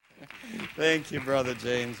Thank you, Brother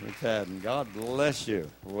James McFadden. God bless you.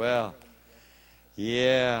 Well,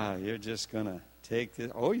 yeah, you're just going to take this.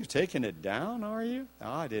 Oh, you're taking it down, are you? Oh,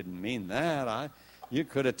 I didn't mean that. You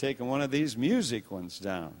could have taken one of these music ones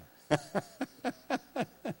down.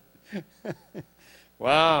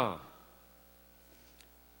 Wow.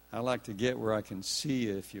 I like to get where I can see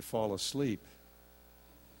you if you fall asleep.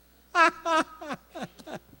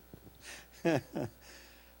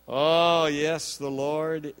 Oh, yes, the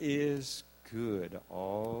Lord is good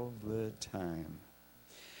all the time.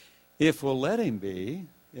 If we'll let Him be,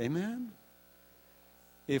 amen?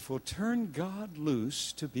 If we'll turn God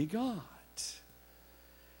loose to be God.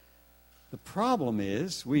 The problem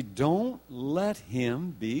is we don't let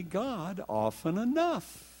Him be God often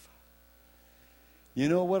enough. You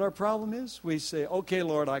know what our problem is? We say, okay,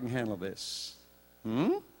 Lord, I can handle this.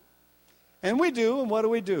 And we do, and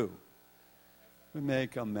what do? We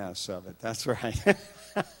make a mess of it. That's right.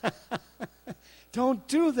 Don't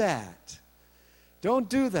do that. Don't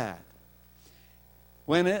do that.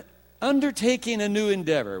 When undertaking a new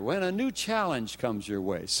endeavor, when a new challenge comes your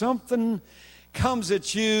way, something comes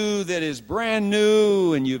at you that is brand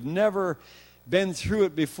new and you've never been through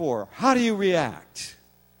it before, how do you react?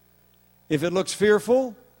 If it looks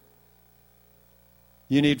fearful,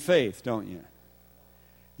 you need faith, don't you?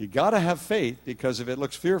 You got to have faith, because if it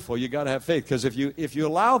looks fearful, you got to have faith. Because if you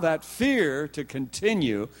allow that fear to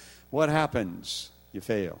continue, what happens? You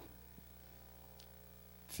fail.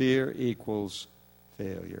 Fear equals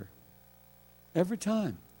failure. Every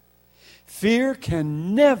time. Fear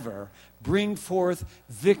can never bring forth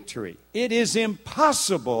victory. It is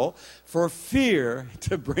impossible for fear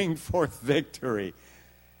to bring forth victory.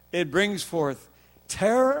 It brings forth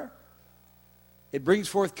terror. It brings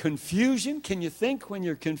forth confusion. Can you think when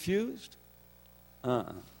you're confused?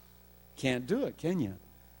 Can't do it, can you?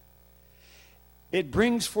 It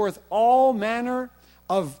brings forth all manner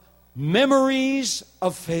of memories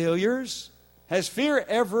of failures. Has fear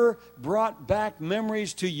ever brought back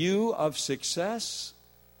memories to you of success?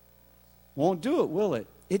 Won't do it, will it?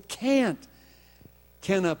 It can't.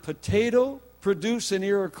 Can a potato produce an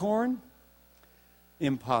ear of corn?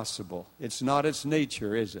 Impossible. It's not its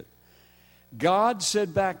nature, is it? God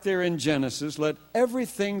said back there in Genesis, let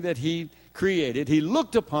everything that He created, He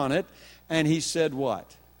looked upon it, and He said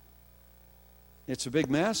what? It's a big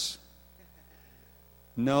mess?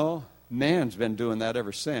 No, man's been doing that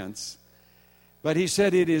ever since. But He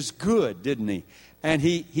said it is good, didn't He? And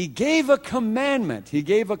He gave a commandment. He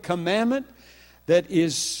gave a commandment that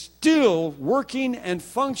is still working and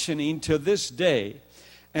functioning to this day.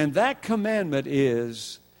 And that commandment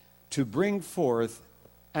is to bring forth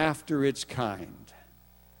after its kind.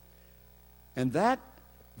 And that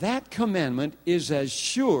commandment is as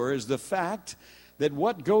sure as the fact that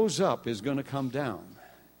what goes up is going to come down.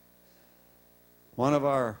 One of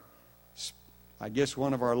our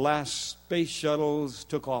last space shuttles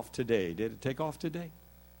took off today. Did it take off today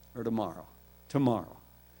or tomorrow? Tomorrow.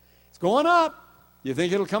 It's going up. You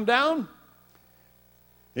think it'll come down?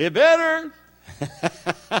 It better.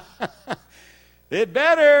 It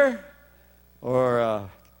better. Or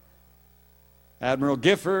Admiral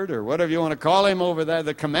Gifford, or whatever you want to call him over there,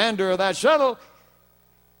 the commander of that shuttle,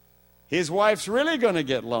 his wife's really going to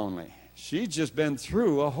get lonely. She's just been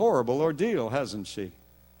through a horrible ordeal, hasn't she?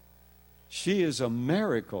 She is a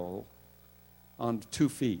miracle on 2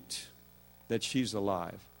 feet that she's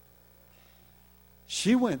alive.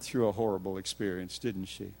 She went through a horrible experience, didn't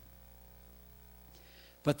she?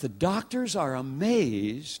 But the doctors are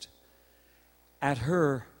amazed at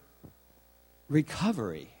her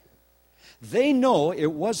recovery. They know it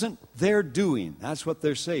wasn't their doing. That's what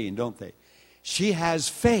they're saying, don't they? She has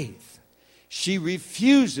faith. She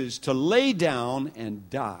refuses to lay down and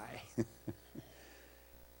die.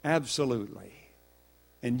 Absolutely.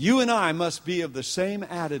 And you and I must be of the same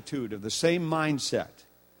attitude, of the same mindset.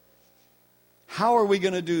 How are we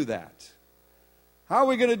going to do that? How are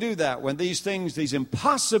we going to do that when these things, these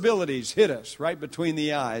impossibilities hit us right between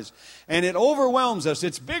the eyes and it overwhelms us?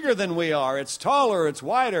 It's bigger than we are. It's taller. It's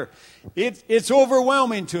wider. It's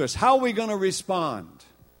overwhelming to us. How are we going to respond?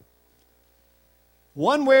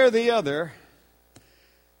 One way or the other,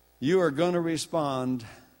 you are going to respond.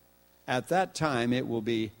 At that time, it will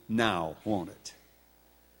be now, won't it?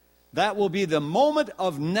 That will be the moment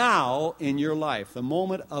of now in your life. The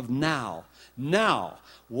moment of now. Now,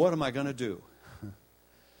 what am I going to do?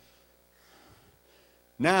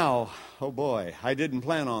 Now, oh boy, I didn't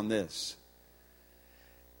plan on this.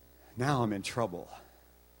 Now I'm in trouble.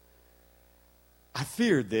 I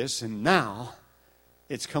feared this, and now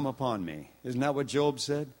it's come upon me. Isn't that what Job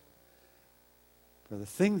said? For the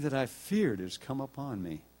thing that I feared has come upon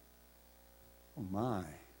me. Oh, my.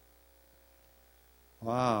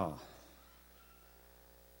 Wow.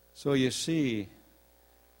 So you see,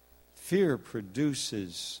 fear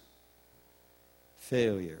produces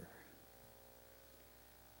failure.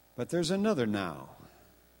 But there's another now.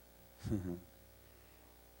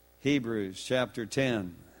 Hebrews chapter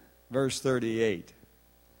 10, verse 38.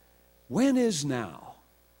 When is now?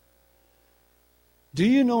 Do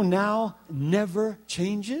you know now never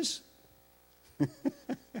changes?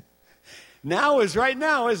 Now is right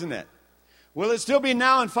now, isn't it? Will it still be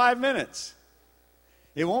now in 5 minutes?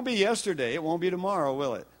 It won't be yesterday. It won't be tomorrow,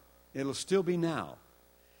 will it? It'll still be now.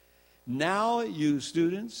 Now, you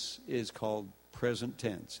students, is called present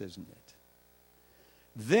tense, isn't it?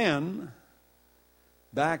 Then,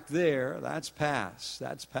 back there, that's past.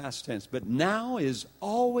 That's past tense. But now is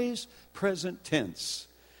always present tense.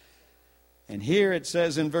 And here it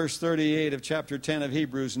says in verse 38 of chapter 10 of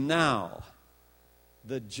Hebrews, now,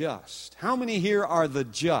 the just. How many here are the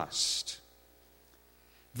just?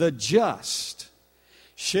 The just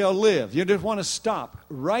shall live. You just want to stop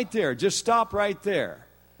right there. Just stop right there.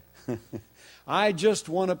 I just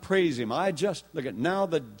want to praise Him. Look at now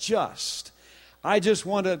the just. I just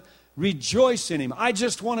want to rejoice in Him. I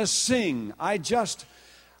just want to sing. I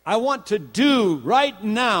want to do right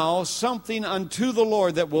now something unto the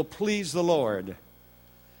Lord that will please the Lord.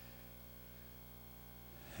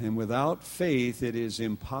 And without faith, it is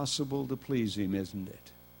impossible to please Him, isn't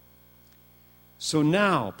it? So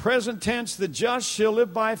now, present tense, the just shall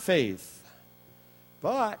live by faith.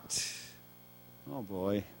 But, oh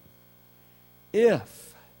boy,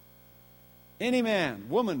 if any man,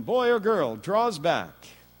 woman, boy, or girl draws back,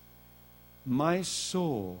 my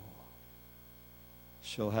soul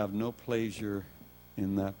shall have no pleasure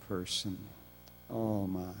in that person. Oh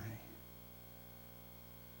my.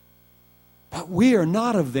 But we are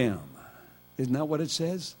not of them. Isn't that what it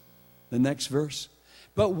says? The next verse.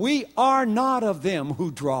 But we are not of them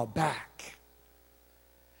who draw back.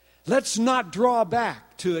 Let's not draw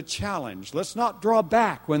back to a challenge. Let's not draw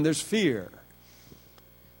back when there's fear.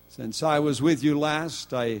 Since I was with you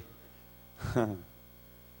last, I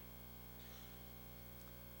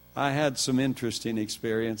had some interesting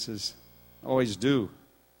experiences. Always do.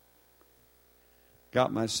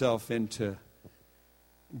 Got myself into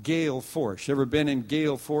gale force. You ever been in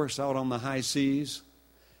gale force out on the high seas?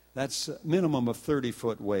 That's a minimum of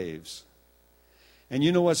 30-foot waves. And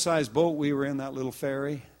you know what size boat we were in, that little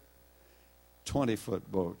ferry? 20-foot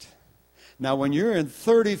boat. Now, when you're in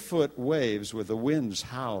 30-foot waves with the winds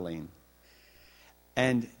howling,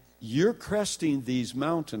 and you're cresting these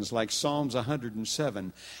mountains like Psalms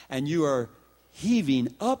 107, and you are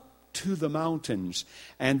heaving up to the mountains,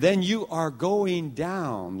 and then you are going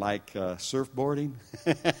down like surfboarding.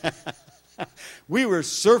 We were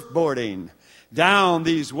surfboarding down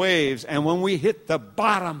these waves, and when we hit the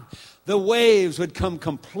bottom, the waves would come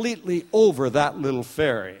completely over that little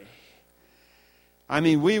ferry. I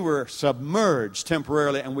mean, we were submerged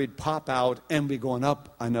temporarily, and we'd pop out and be going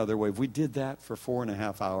up another wave. We did that for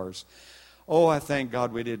 4.5 hours. Oh, I thank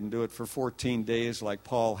God we didn't do it for 14 days like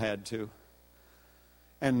Paul had to.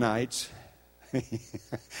 And nights.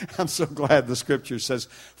 I'm so glad the Scripture says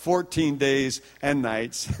 14 days and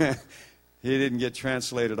nights. He didn't get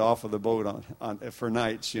translated off of the boat for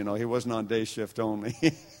nights, you know. He wasn't on day shift only.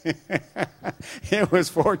 It was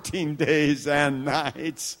 14 days and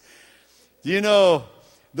nights. You know,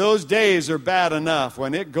 those days are bad enough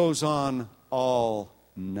when it goes on all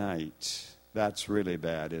night. That's really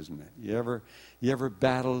bad, isn't it? You ever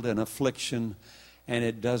battled an affliction and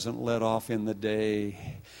it doesn't let off in the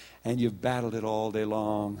day, and you've battled it all day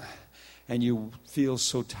long, and you feel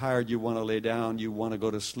so tired you want to lay down, you want to go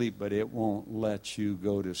to sleep, but it won't let you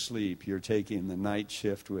go to sleep. You're taking the night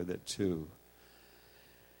shift with it too.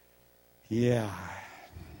 Yeah.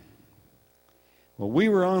 Well, we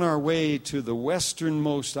were on our way to the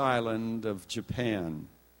westernmost island of Japan,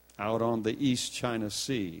 out on the East China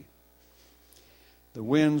Sea. The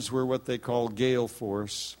winds were what they call gale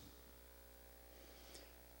force.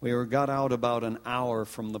 We got out about an hour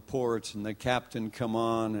from the port, and the captain come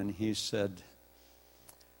on, and he said,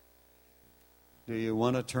 "Do you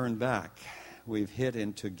want to turn back? We've hit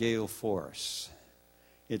into gale force.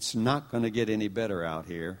 It's not going to get any better out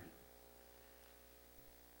here."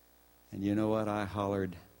 And you know what? I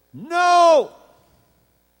hollered, "No!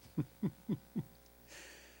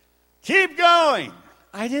 Keep going!"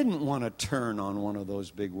 I didn't want to turn on one of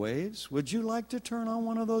those big waves. Would you like to turn on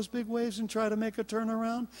one of those big waves and try to make a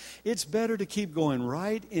turnaround? It's better to keep going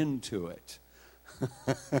right into it.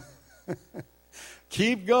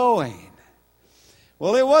 Keep going.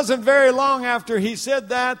 Well, it wasn't very long after he said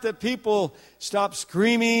that people stopped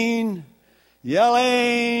screaming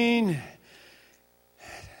yelling.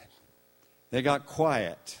 They got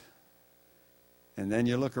quiet. And then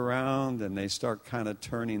you look around and they start kind of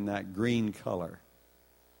turning that green color.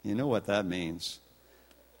 You know what that means.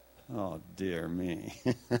 Oh, dear me.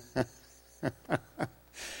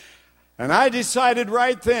 And I decided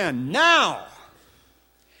right then,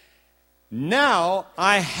 now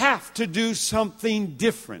I have to do something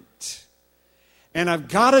different. And I've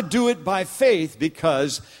got to do it by faith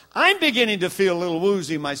because I'm beginning to feel a little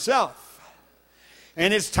woozy myself.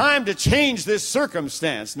 And it's time to change this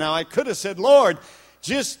circumstance. Now, I could have said, Lord,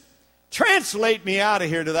 just translate me out of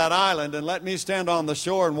here to that island and let me stand on the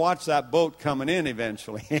shore and watch that boat coming in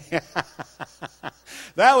eventually.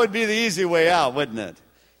 That would be the easy way out, wouldn't it?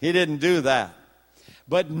 He didn't do that.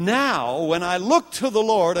 But now, when I looked to the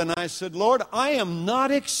Lord and I said, Lord, I am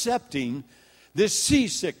not accepting this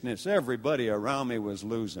seasickness. Everybody around me was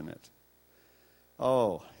losing it.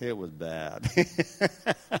 Oh, it was bad.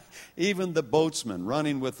 Even the boatsmen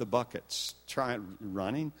running with the buckets, trying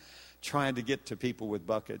to get to people with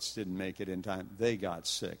buckets, didn't make it in time. They got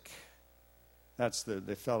sick. That's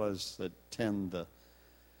the fellows that tend the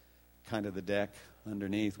kind of the deck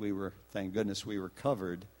underneath. Thank goodness we were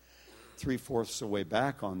covered 3/4 the way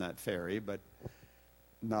back on that ferry, but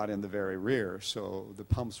not in the very rear. So the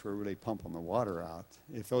pumps were really pumping the water out.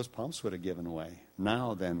 If those pumps would have given away,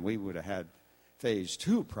 now then we would have had phase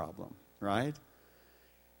 2 problem, right?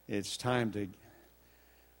 It's time to,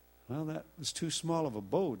 well, that was too small of a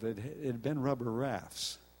boat. It had been rubber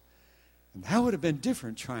rafts. And that would have been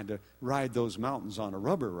different trying to ride those mountains on a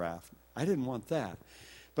rubber raft. I didn't want that.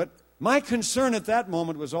 But my concern at that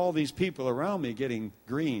moment was all these people around me getting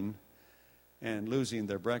green and losing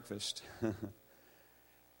their breakfast.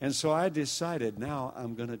 And so I decided now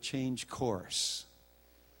I'm going to change course.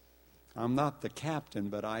 I'm not the captain,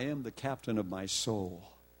 but I am the captain of my soul.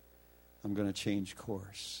 I'm going to change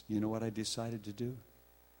course. You know what I decided to do?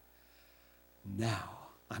 Now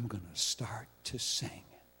I'm going to start to sing.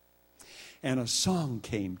 And a song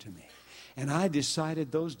came to me. And I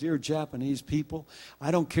decided, those dear Japanese people,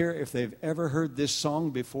 I don't care if they've ever heard this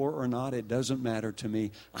song before or not. It doesn't matter to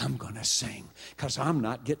me. I'm going to sing because I'm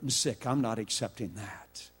not getting sick. I'm not accepting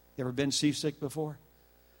that. You ever been seasick before?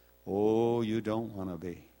 Oh, you don't want to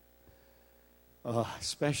be.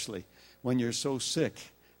 Especially when you're so sick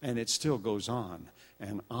and it still goes on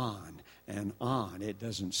and on and on. It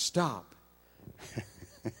doesn't stop.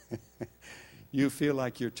 You feel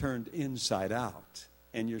like you're turned inside out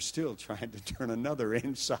and you're still trying to turn another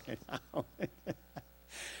inside out.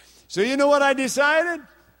 So you know what I decided?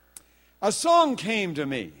 A song came to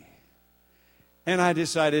me. And I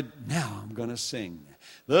decided, now I'm going to sing.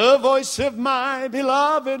 The voice of my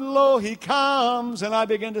beloved, lo, he comes. And I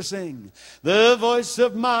began to sing. The voice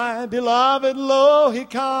of my beloved, lo, he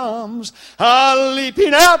comes.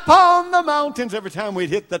 Leaping up on the mountains. Every time we'd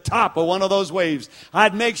hit the top of one of those waves,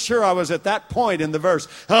 I'd make sure I was at that point in the verse.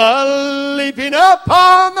 Leaping up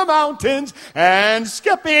on the mountains and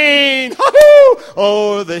skipping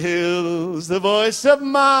over the hills. The voice of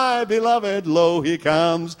my beloved, lo, he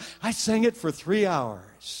comes. I sang it for 3 hours.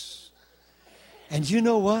 And you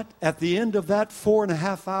know what? At the end of that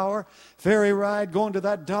 4.5 hour ferry ride going to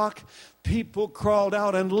that dock, people crawled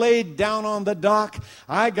out and laid down on the dock.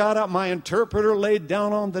 I got up, my interpreter laid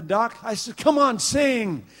down on the dock. I said, come on,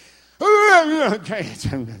 sing. I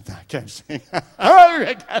can't sing.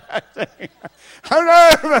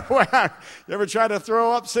 You ever try to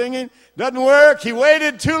throw up singing? Doesn't work. He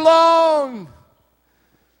waited too long.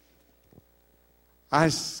 I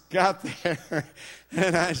got there.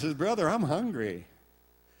 And I said, brother, I'm hungry.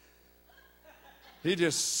 He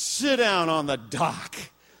just sit down on the dock.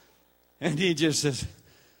 And he just says,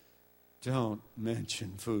 don't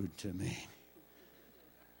mention food to me.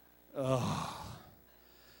 Oh,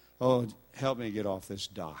 help me get off this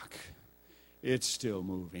dock. It's still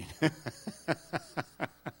moving.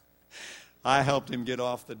 I helped him get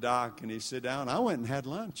off the dock and he sat down. I went and had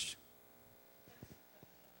lunch.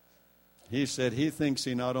 He said he thinks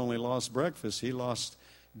he not only lost breakfast, he lost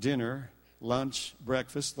dinner, lunch,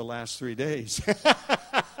 breakfast the last 3 days.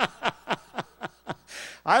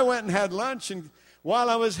 I went and had lunch, and while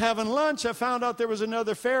I was having lunch, I found out there was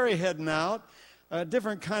another ferry heading out, a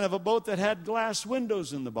different kind of a boat that had glass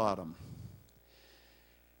windows in the bottom.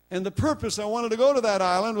 And the purpose I wanted to go to that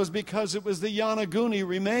island was because it was the Yonaguni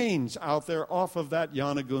remains out there off of that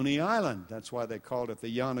Yonaguni island. That's why they called it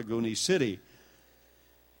the Yonaguni City.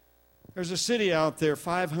 There's a city out there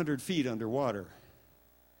 500 feet underwater.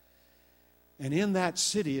 And in that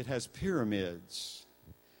city, it has pyramids.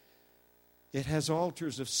 It has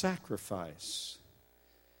altars of sacrifice.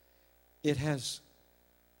 It has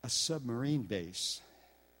a submarine base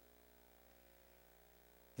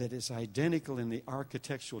that is identical in the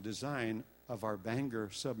architectural design of our Bangor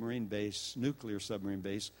submarine base, nuclear submarine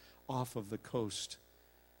base, off of the coast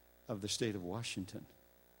of the state of Washington.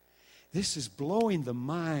 This is blowing the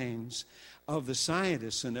minds of the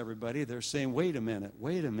scientists and everybody. They're saying, wait a minute.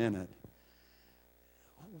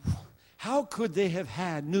 How could they have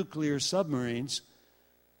had nuclear submarines?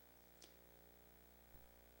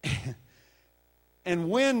 And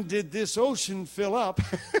when did this ocean fill up?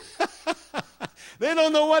 They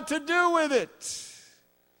don't know what to do with it.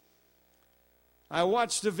 I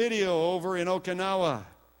watched a video over in Okinawa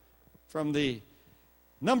from the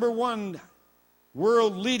 #1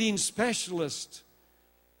 world leading specialist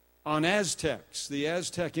on Aztecs, the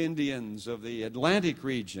Aztec Indians of the Atlantic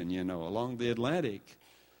region, along the Atlantic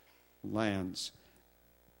lands.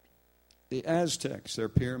 The Aztecs, their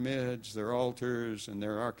pyramids, their altars, and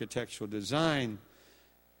their architectural design.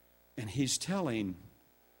 And he's telling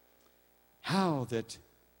how that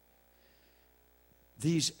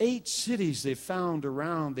these 8 cities they found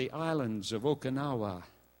around the islands of Okinawa,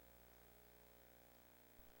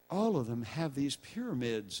 all of them have these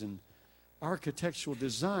pyramids and architectural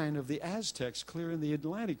design of the Aztecs clear in the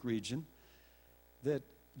Atlantic region, that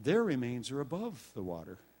their remains are above the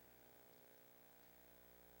water.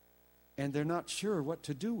 And they're not sure what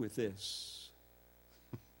to do with this.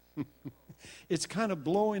 It's kind of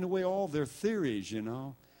blowing away all their theories,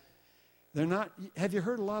 They're not. Have you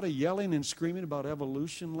heard a lot of yelling and screaming about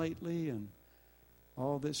evolution lately and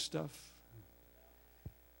all this stuff?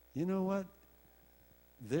 You know what?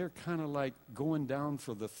 They're kind of like going down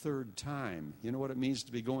for the 3rd time. You know what it means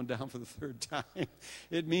to be going down for the 3rd time?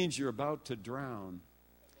 It means you're about to drown.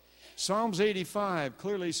 Psalms 85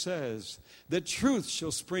 clearly says that truth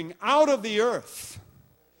shall spring out of the earth,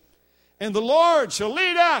 and the Lord shall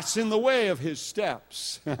lead us in the way of his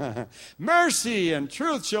steps. Mercy and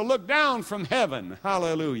truth shall look down from heaven.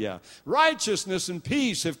 Hallelujah. Righteousness and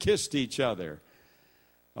peace have kissed each other.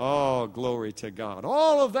 Oh, glory to God.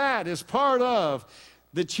 All of that is part of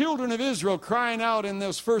the children of Israel crying out in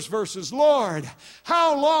those first verses, Lord,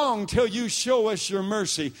 how long till you show us your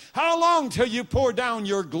mercy? How long till you pour down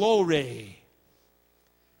your glory?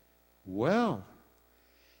 Well,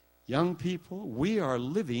 young people, we are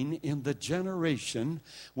living in the generation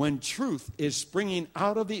when truth is springing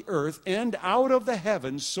out of the earth and out of the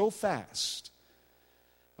heavens so fast.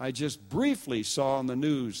 I just briefly saw on the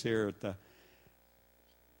news here at the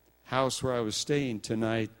house where I was staying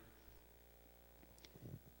tonight,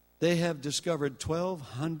 they have discovered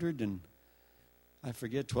 1,200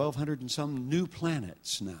 and some new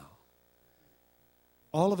planets now.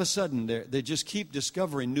 All of a sudden, they just keep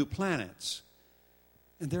discovering new planets.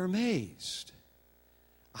 And they're amazed.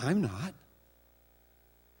 I'm not.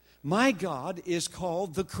 My God is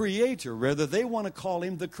called the Creator, whether they want to call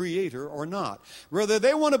him the Creator or not. Whether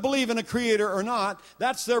they want to believe in a Creator or not,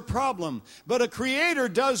 that's their problem. But a Creator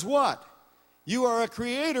does what? You are a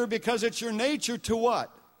Creator because it's your nature to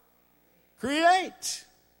what? Create.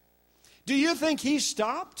 Do you think he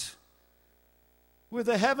stopped with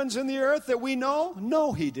the heavens and the earth that we know?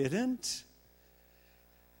 No, he didn't.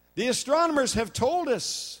 The astronomers have told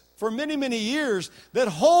us for many, many years that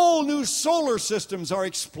whole new solar systems are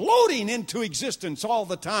exploding into existence all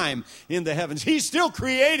the time in the heavens. He's still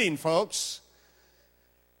creating, folks.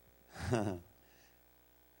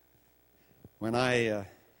 When I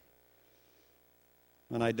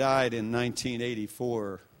died in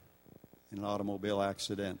 1984 in an automobile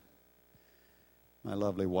accident, my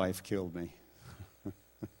lovely wife killed me.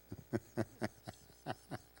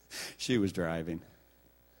 She was driving.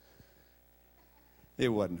 It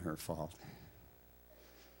wasn't her fault.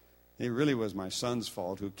 It really was my son's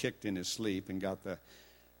fault, who kicked in his sleep and got the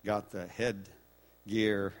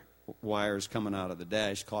headgear wires coming out of the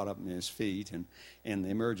dash caught up in his feet, and the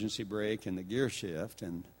emergency brake and the gear shift.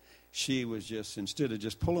 And she was just, instead of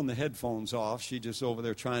just pulling the headphones off, she just over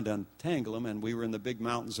there trying to untangle them. And we were in the big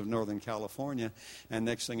mountains of Northern California. And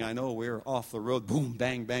next thing I know, we were off the road, boom,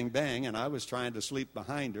 bang, bang, bang. And I was trying to sleep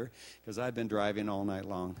behind her because I'd been driving all night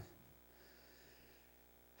long.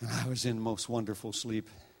 And I was in most wonderful sleep.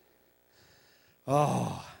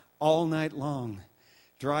 Oh, all night long,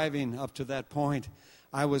 driving up to that point,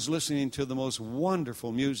 I was listening to the most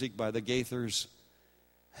wonderful music by the Gaithers.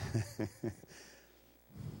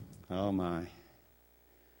 Oh, my.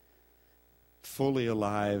 Fully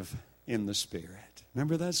alive in the Spirit.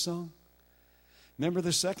 Remember that song? Remember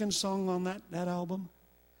the second song on that album?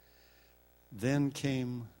 Then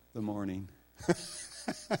Came the Morning.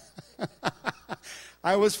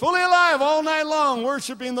 I was fully alive all night long,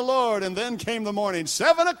 worshiping the Lord, and then came the morning.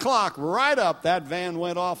 7 o'clock, right up, that van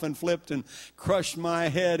went off and flipped and crushed my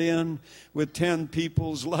head in with 10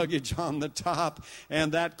 people's luggage on the top,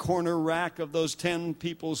 and that corner rack of those 10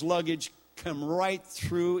 people's luggage come right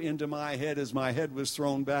through into my head as my head was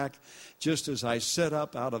thrown back, just as I sat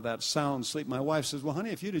up out of that sound sleep. My wife says, well, honey,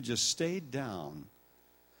 if you'd have just stayed down.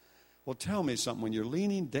 Well, tell me something. When you're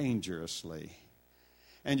leaning dangerously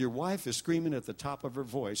and your wife is screaming at the top of her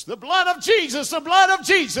voice, the blood of Jesus, the blood of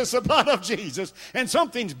Jesus, the blood of Jesus, and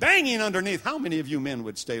something's banging underneath, how many of you men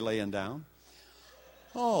would stay laying down?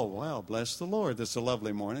 Oh, well, bless the Lord. This is a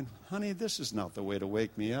lovely morning. Honey, this is not the way to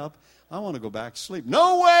wake me up. I want to go back to sleep.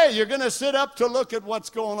 No way. You're going to sit up to look at what's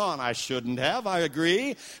going on. I shouldn't have, I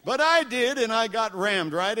agree. But I did, and I got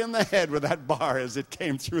rammed right in the head with that bar as it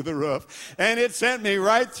came through the roof. And it sent me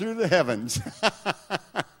right through the heavens.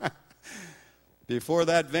 Before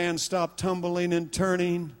that van stopped tumbling and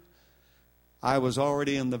turning, I was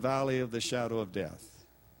already in the valley of the shadow of death.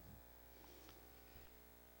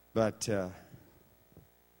 But, I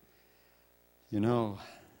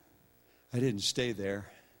didn't stay there.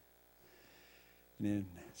 And in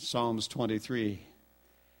Psalms 23,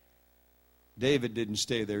 David didn't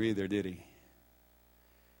stay there either, did he?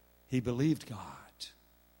 He believed God.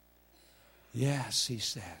 Yes, he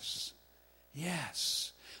says.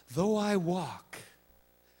 Yes, though I walk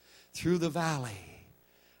through the valley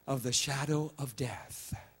of the shadow of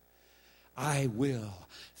death, I will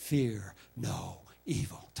fear no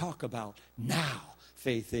evil. Talk about now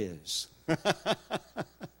faith is.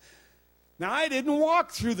 Now, I didn't walk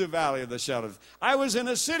through the valley of the shadow of death. I was in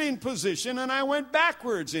a sitting position, and I went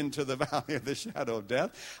backwards into the valley of the shadow of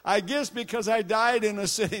death. I guess because I died in a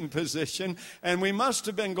sitting position, and we must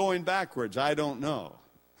have been going backwards. I don't know.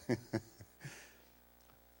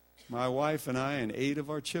 My wife and I and 8 of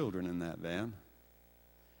our children in that van.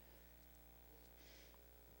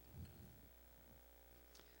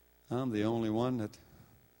 I'm the only one that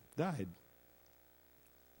died.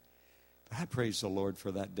 I praise the Lord for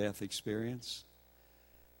that death experience.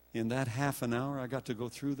 In that half an hour, I got to go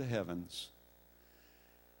through the heavens.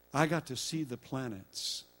 I got to see the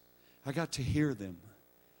planets. I got to hear them.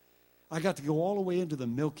 I got to go all the way into the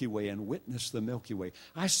Milky Way and witness the Milky Way.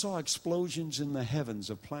 I saw explosions in the heavens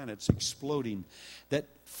of planets exploding, that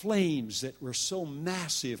flames that were so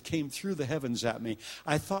massive came through the heavens at me.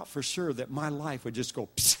 I thought for sure that my life would just go,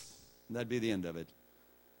 psst, and that'd be the end of it.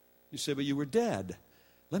 You say, but you were dead.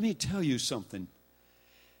 Let me tell you something.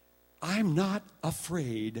 I'm not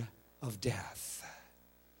afraid of death.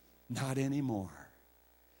 Not anymore.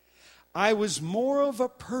 I was more of a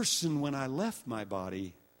person when I left my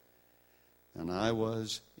body than I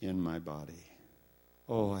was in my body.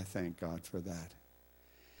 Oh, I thank God for that.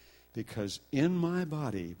 Because in my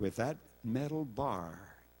body, with that metal bar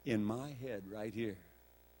in my head right here,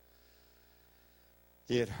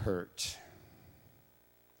 it hurt.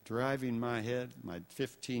 Driving my head, my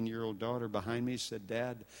 15-year-old daughter behind me said,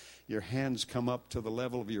 Dad, your hands come up to the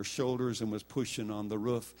level of your shoulders, and was pushing on the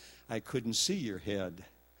roof. I couldn't see your head.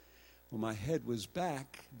 Well, my head was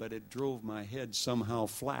back, but it drove my head somehow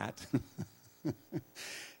flat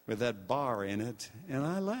with that bar in it, and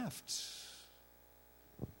I left.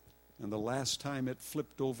 And the last time it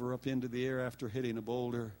flipped over up into the air after hitting a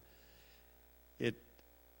boulder, it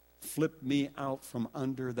flipped me out from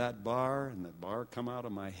under that bar, and the bar come out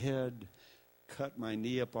of my head, cut my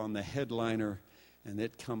knee up on the headliner, and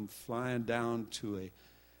it come flying down to a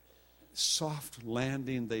soft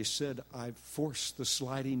landing. They said I forced the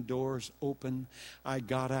sliding doors open. I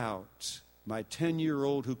got out. My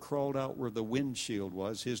 10-year-old who crawled out where the windshield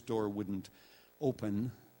was, his door wouldn't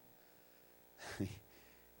open.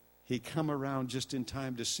 He come around just in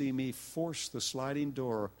time to see me force the sliding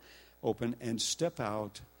door open and step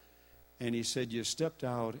out. And he said, you stepped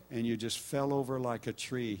out and you just fell over like a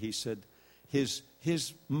tree. He said his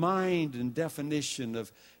mind and definition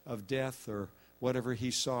of death or whatever he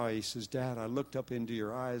saw, he says, Dad, I looked up into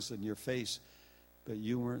your eyes and your face, but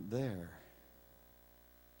you weren't there.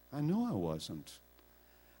 I knew I wasn't.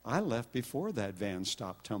 I left before that van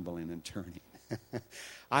stopped tumbling and turning.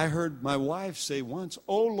 I heard my wife say once,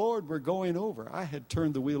 oh, Lord, we're going over. I had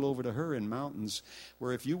turned the wheel over to her in mountains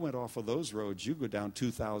where if you went off of those roads, you go down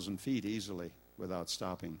 2,000 feet easily without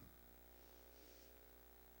stopping.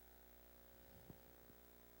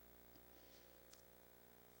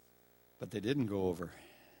 But they didn't go over.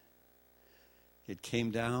 It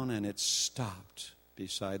came down and it stopped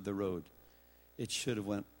beside the road. It should have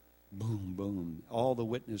went boom, boom. All the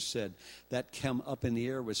witness said that came up in the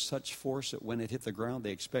air with such force that when it hit the ground,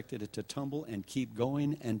 they expected it to tumble and keep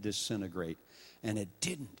going and disintegrate. And it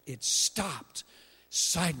didn't. It stopped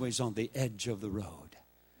sideways on the edge of the road.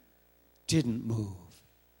 Didn't move.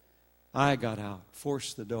 I got out,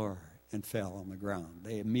 forced the door, and fell on the ground.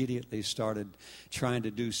 They immediately started trying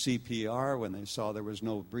to do CPR when they saw there was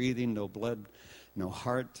no breathing, no blood, no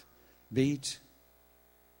heart beat.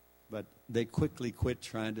 But they quickly quit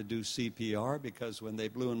trying to do CPR because when they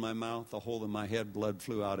blew in my mouth, the hole in my head, blood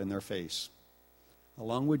flew out in their face. How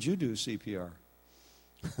long would you do CPR?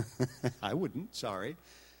 I wouldn't, sorry.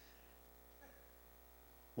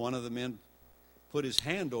 One of the men put his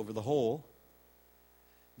hand over the hole,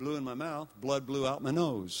 blew in my mouth, blood blew out my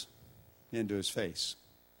nose into his face.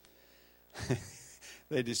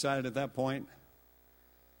 They decided at that point,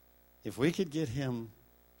 if we could get him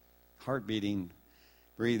heart beating,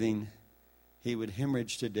 breathing, he would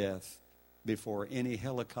hemorrhage to death before any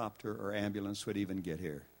helicopter or ambulance would even get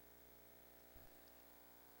here.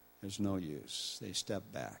 There's no use. They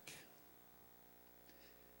stepped back.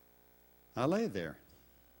 I lay there.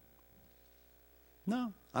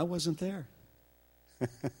 No, I wasn't there.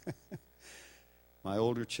 My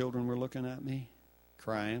older children were looking at me,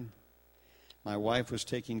 crying. My wife was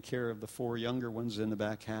taking care of the 4 younger ones in the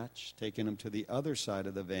back hatch, taking them to the other side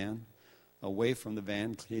of the van, away from the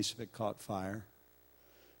van in case if it caught fire.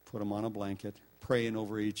 Put them on a blanket, praying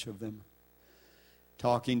over each of them,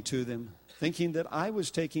 talking to them, thinking that I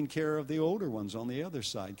was taking care of the older ones on the other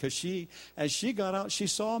side. Because as she got out, she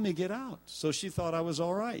saw me get out. So she thought I was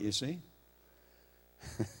all right, you see.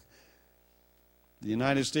 The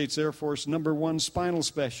United States Air Force #1 spinal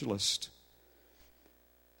specialist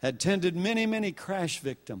had tended many, many crash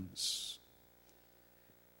victims.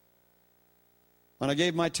 When I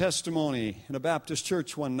gave my testimony in a Baptist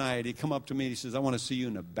church one night, he come up to me and he says, I want to see you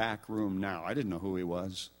in the back room now. I didn't know who he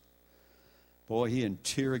was. Boy, he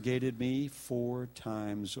interrogated me 4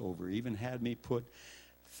 times over. Even had me put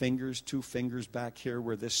 2 fingers back here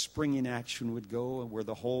where this springing action would go and where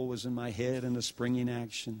the hole was in my head and the springing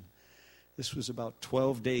action. This was about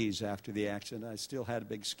 12 days after the accident. I still had a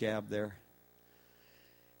big scab there.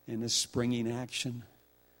 In this springing action,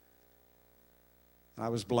 I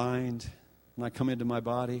was blind. When I come into my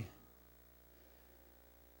body,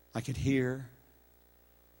 I could hear,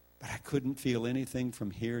 but I couldn't feel anything from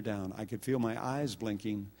here down. I could feel my eyes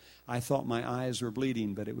blinking. I thought my eyes were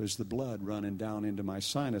bleeding, but it was the blood running down into my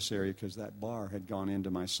sinus area because that bar had gone into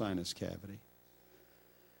my sinus cavity.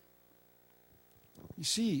 You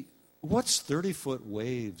see, what's 30-foot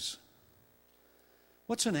waves?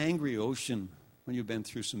 What's an angry ocean when you've been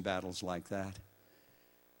through some battles like that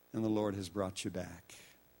and the Lord has brought you back?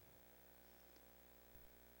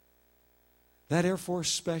 That Air Force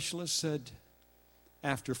specialist said,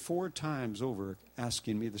 after 4 times over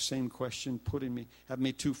asking me the same question, having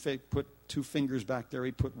me put 2 fingers back there,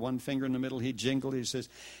 he put 1 finger in the middle, he jingled, he says,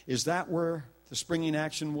 is that where the springing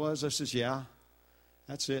action was? I says, yeah,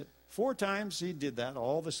 that's it. 4 times he did that,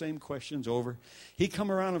 all the same questions over. He come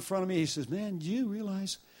around in front of me, he says, man, do you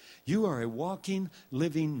realize you are a walking,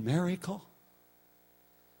 living miracle?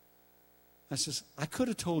 I says, I could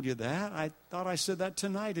have told you that. I thought I said that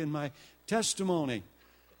tonight in my testimony.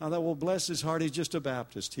 I thought, well, bless his heart, he's just a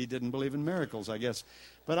Baptist. He didn't believe in miracles, I guess.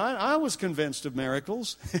 But I was convinced of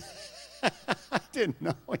miracles. I didn't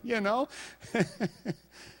know, you know.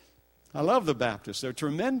 I love the Baptists. They're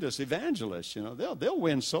tremendous evangelists, you know. They'll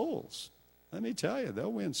win souls. Let me tell you,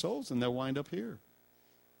 they'll win souls and they'll wind up here.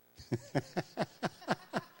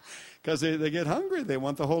 Because they get hungry. They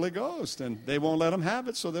want the Holy Ghost. And they won't let them have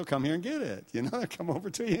it, so they'll come here and get it. You know, they'll come over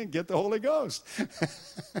to you and get the Holy Ghost.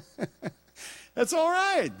 That's all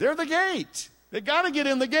right. They're the gate. They got to get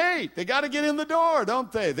in the gate. They got to get in the door,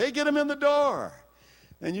 don't they? They get them in the door.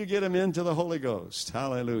 And you get them into the Holy Ghost.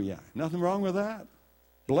 Hallelujah. Nothing wrong with that.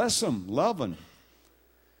 Bless them. Love them.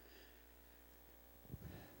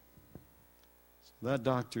 So that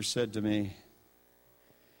doctor said to me,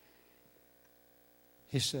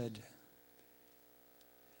 he said,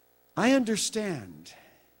 I understand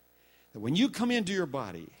that when you come into your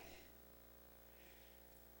body,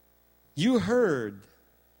 you heard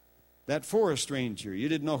that forest ranger, you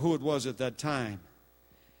didn't know who it was at that time,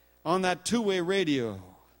 on that 2-way radio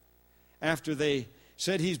after they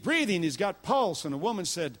said he's breathing, he's got pulse, and a woman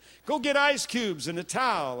said, go get ice cubes and a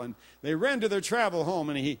towel, and they ran to their travel home,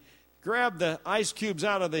 and he grabbed the ice cubes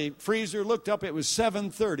out of the freezer, looked up, it was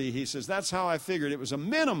 7:30. He says, that's how I figured. It was a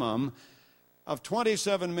minimum of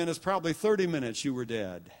 27 minutes, probably 30 minutes, you were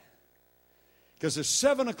dead. Because the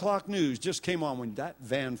 7 o'clock news just came on when that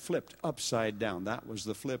van flipped upside down. That was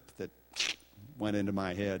the flip that went into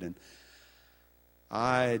my head. And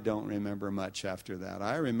I don't remember much after that.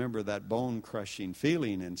 I remember that bone-crushing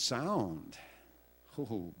feeling and sound.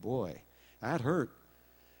 Oh, boy, that hurt.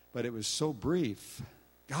 but it was so brief.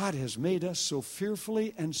 God has made us so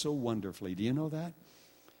fearfully and so wonderfully. Do you know that?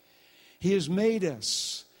 He has made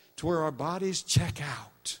us to where our bodies check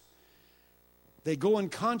out. They go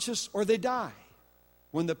unconscious or they die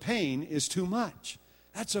when the pain is too much.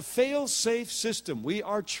 That's a fail-safe system. We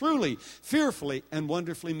are truly fearfully and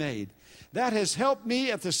wonderfully made. That has helped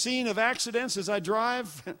me at the scene of accidents as I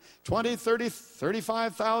drive 20, 30,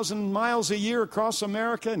 35,000 miles a year across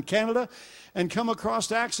America and Canada and come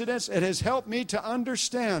across accidents. It has helped me to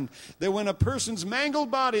understand that when a person's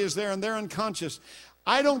mangled body is there and they're unconscious,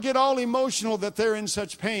 I don't get all emotional that they're in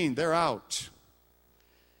such pain. They're out.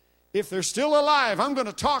 If they're still alive, I'm going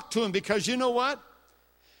to talk to them, because you know what?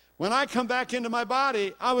 When I come back into my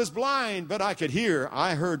body, I was blind, but I could hear.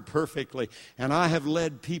 I heard perfectly. And I have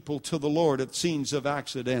led people to the Lord at scenes of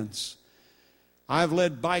accidents. I've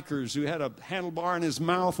led bikers who had a handlebar in his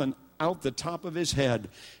mouth and out the top of his head.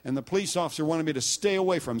 And the police officer wanted me to stay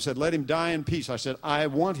away from him. Said, let him die in peace. I said, I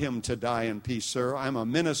want him to die in peace, sir. I'm a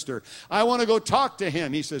minister. I want to go talk to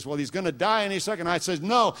him. He says, well, he's going to die any second. I said,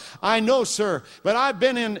 no, I know, sir. But I've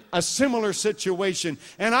been in a similar situation,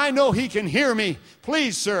 and I know he can hear me.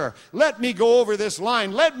 Please, sir, let me go over this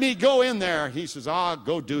line. Let me go in there. He says,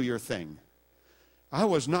 go do your thing. I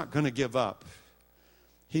was not going to give up.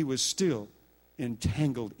 He was still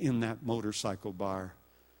entangled in that motorcycle bar.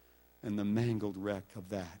 And the mangled wreck of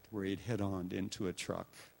that, where he'd head on into a truck,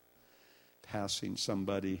 passing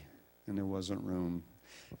somebody, and there wasn't room.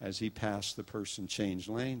 As he passed, the person changed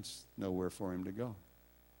lanes, nowhere for him to go.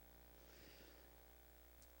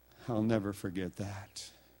 I'll never forget that.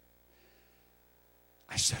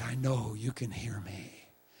 I said, I know you can hear me.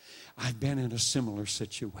 I've been in a similar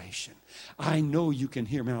situation. I know you can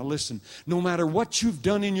hear me. Now listen, no matter what you've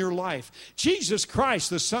done in your life, Jesus Christ,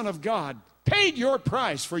 the Son of God, paid your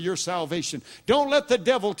price for your salvation. Don't let the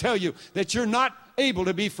devil tell you that you're not able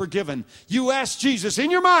to be forgiven. You ask Jesus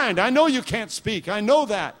in your mind. I know you can't speak. I know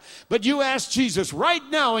that. But you ask Jesus right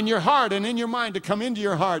now in your heart and in your mind to come into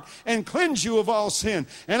your heart and cleanse you of all sin.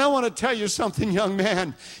 And I want to tell you something, young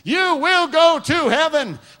man. You will go to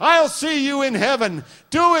heaven. I'll see you in heaven.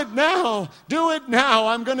 Do it now. Do it now.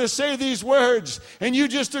 I'm going to say these words, and you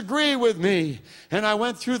just agree with me. And I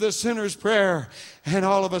went through the sinner's prayer, and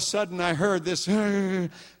all of a sudden I heard this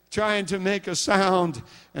trying to make a sound,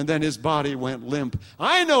 and then his body went limp.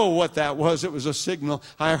 I know what that was. It was a signal.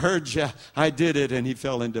 I heard you. I did it, and he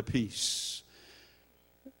fell into peace.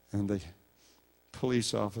 And the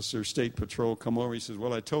police officer, state patrol, come over. He says,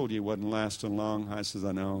 well, I told you it wasn't lasting long. I says,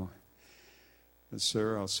 I know. But,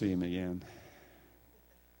 sir, I'll see him again.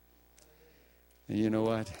 And you know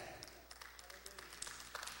what?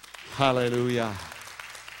 Hallelujah.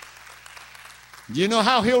 You know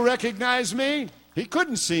how he'll recognize me? He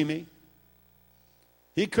couldn't see me.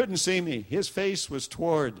 He couldn't see me. His face was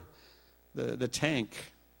toward the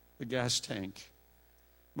tank, the gas tank.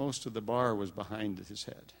 Most of the bar was behind his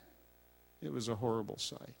head. It was a horrible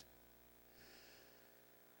sight.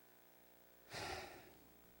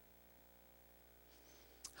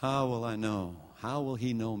 How will I know? How will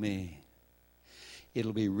he know me?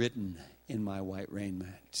 It'll be written in my white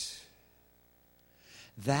raiment.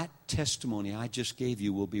 That testimony I just gave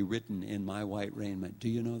you will be written in my white raiment. Do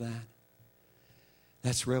you know that?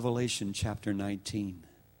 That's Revelation chapter 19.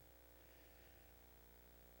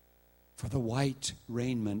 For the white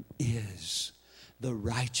raiment is the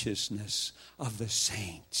righteousness of the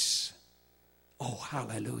saints. Oh,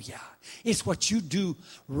 hallelujah. It's what you do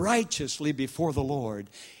righteously before the Lord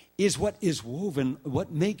is what is woven,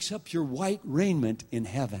 what makes up your white raiment in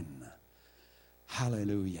heaven.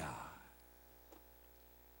 Hallelujah.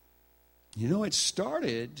 You know, it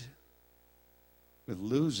started with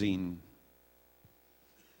losing.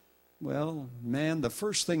 Well, the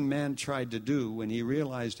first thing man tried to do when he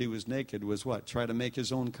realized he was naked was what? Try to make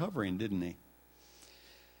his own covering, didn't he?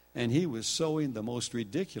 And he was sewing the most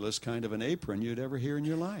ridiculous kind of an apron you'd ever hear in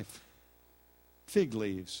your life. Fig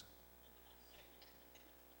leaves.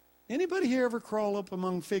 Anybody here ever crawl up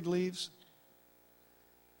among fig leaves?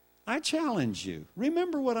 I challenge you.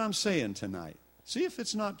 Remember what I'm saying tonight. See if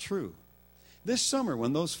it's not true. This summer,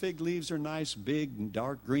 when those fig leaves are nice, big, and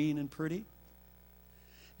dark green and pretty,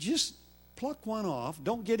 just pluck one off.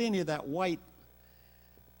 Don't get any of that white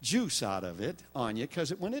juice out of it on you,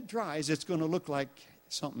 because when it dries, it's going to look like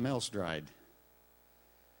something else dried.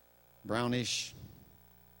 Brownish.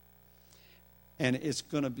 And it's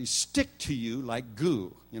going to stick to you like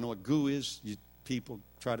goo. You know what goo is? People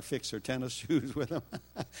try to fix their tennis shoes with them.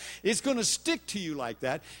 It's going to stick to you like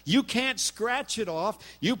that. You can't scratch it off.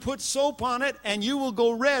 You put soap on it, and you will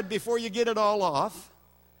go red before you get it all off.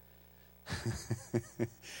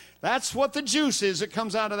 That's what the juice is that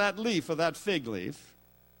comes out of that leaf, of that fig leaf.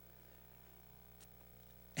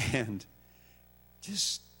 And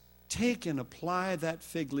just take and apply that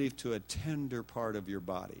fig leaf to a tender part of your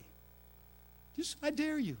body. I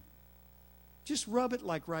dare you. Just rub it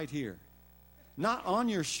like right here. Not on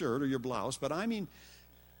your shirt or your blouse, but I mean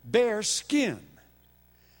bare skin.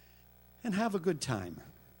 And have a good time.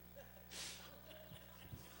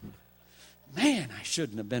 Man, I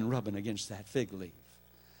shouldn't have been rubbing against that fig leaf.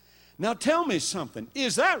 Now tell me something.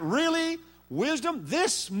 Is that really wisdom?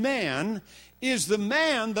 This man is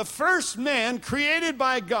the first man created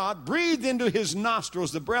by God, breathed into his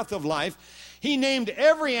nostrils the breath of life. He named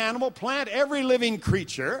every animal, plant, every living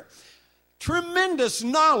creature. Tremendous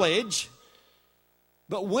knowledge.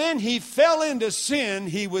 But when he fell into sin,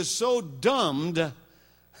 he was so dumbed.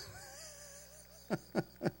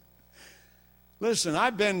 Listen,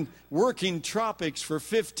 I've been working tropics for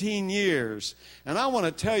 15 years, and I want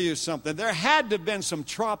to tell you something. There had to have been some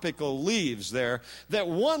tropical leaves there that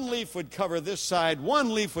one leaf would cover this side,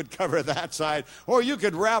 one leaf would cover that side, or you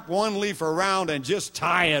could wrap one leaf around and just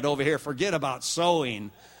tie it over here. Forget about sewing.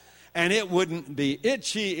 And it wouldn't be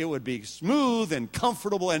itchy. It would be smooth and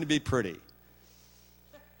comfortable, and it'd be pretty.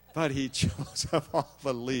 But he chose of all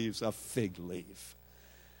the leaves a fig leaf.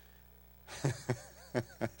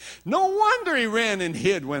 No wonder he ran and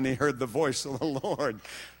hid when he heard the voice of the Lord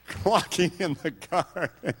walking in the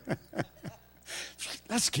garden.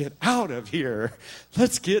 Let's get out of here.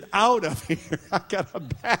 Let's get out of here. I got a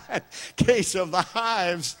bad case of the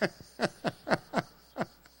hives.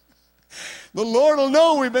 The Lord will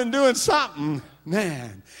know we've been doing something.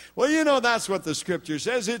 Man. Well, you know that's what the Scripture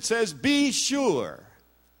says. It says, be sure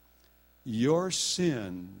your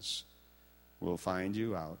sins will find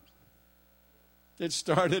you out. It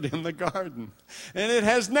started in the garden, and it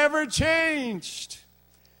has never changed.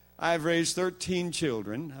 I've raised 13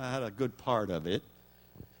 children. I had a good part of it.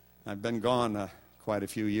 I've been gone quite a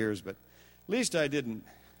few years, but at least I didn't,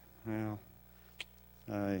 I'm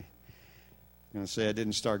going to say I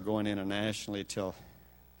didn't start going internationally till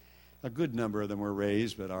a good number of them were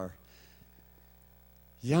raised, but our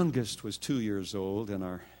youngest was 2 years old, and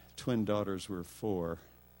our twin daughters were 4.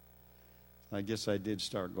 I guess I did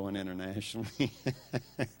start going internationally.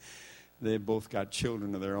 They both got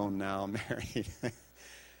children of their own now, married.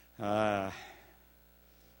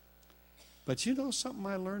 But you know something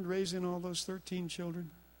I learned raising all those 13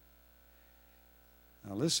 children?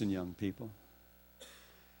 Now listen, young people.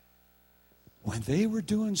 When they were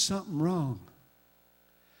doing something wrong,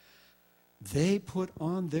 they put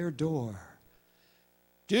on their door,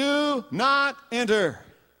 do not enter.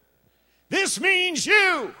 This means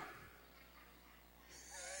you.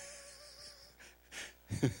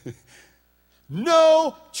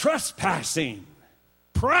 No trespassing.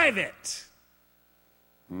 Private.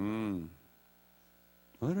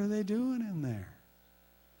 What are they doing in there?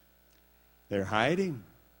 They're hiding.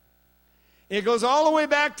 It goes all the way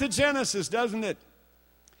back to Genesis, doesn't it?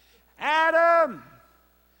 Adam,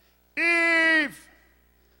 Eve,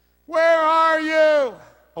 where are you?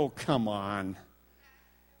 Oh, come on.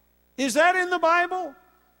 Is that in the Bible?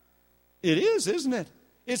 It is, isn't it?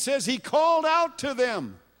 It says he called out to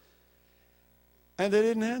them, and they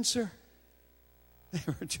didn't answer. They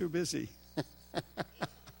were too busy.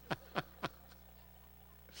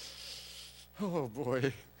 Oh,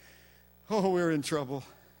 boy. Oh, we're in trouble.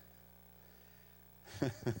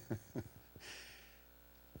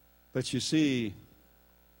 But you see,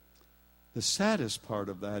 the saddest part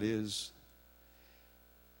of that is,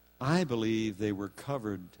 I believe they were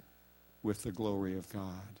covered with the glory of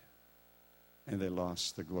God, and they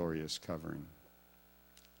lost the glorious covering.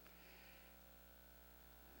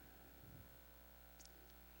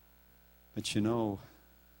 But you know,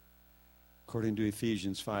 according to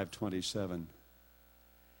Ephesians 5:27,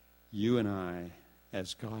 you and I,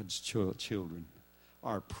 as God's children,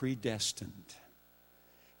 are predestined,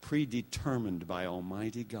 predetermined by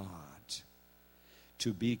Almighty God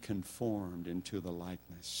to be conformed into the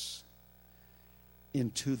likeness,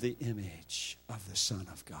 into the image of the Son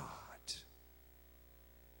of God.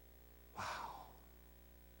 Wow.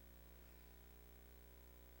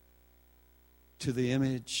 To the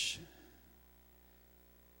image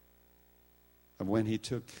of when he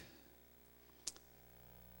took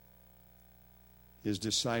his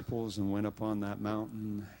disciples and went up on that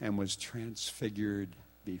mountain and was transfigured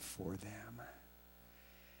before them.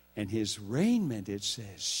 And his raiment, it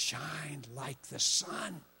says, shined like the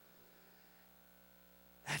sun.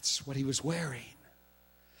 That's what he was wearing.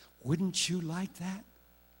 Wouldn't you like that?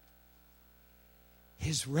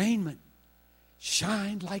 His raiment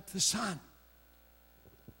shined like the sun.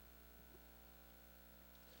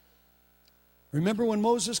 Remember when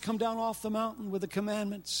Moses come down off the mountain with the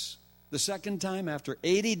commandments? The second time after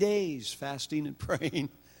 80 days fasting and praying.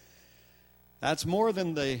 That's more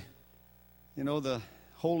than the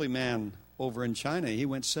holy man over in China. He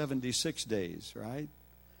went 76 days, right?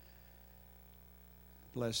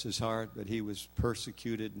 Bless his heart, but he was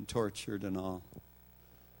persecuted and tortured and all.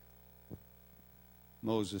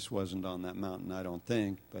 Moses wasn't on that mountain, I don't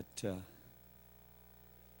think, but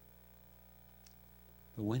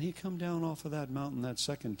when he come down off of that mountain that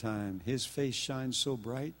second time, his face shined so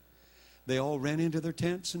bright, they all ran into their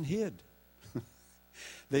tents and hid.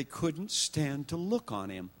 They couldn't stand to look on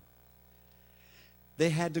him. They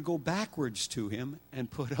had to go backwards to him and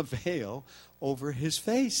put a veil over his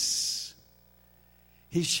face.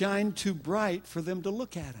 He shined too bright for them to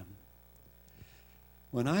look at him.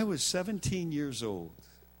 When I was 17 years old,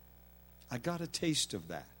 I got a taste of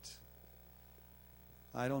that.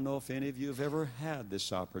 I don't know if any of you have ever had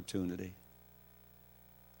this opportunity.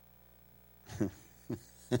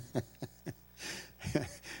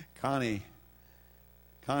 Connie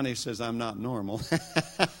says I'm not normal.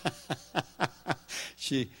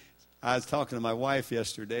 I was talking to my wife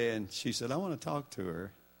yesterday, and she said, I want to talk to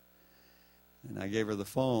her. And I gave her the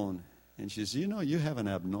phone, and she said, you have an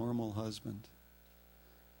abnormal husband.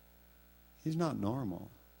 He's not normal.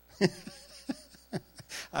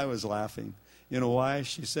 I was laughing. You know why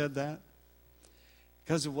she said that?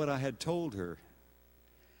 Because of what I had told her.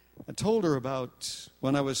 I told her about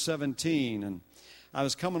when I was 17, and I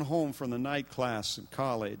was coming home from the night class in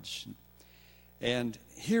college. And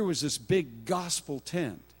here was this big gospel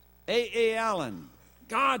tent. A. Allen,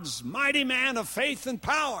 God's mighty man of faith and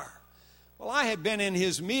power. Well, I had been in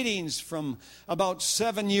his meetings from about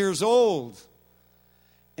 7 years old.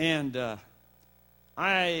 And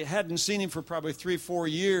I hadn't seen him for probably 3-4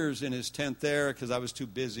 years in his tent there because I was too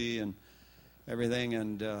busy and everything.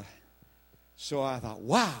 And so I thought,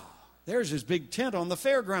 wow, there's his big tent on the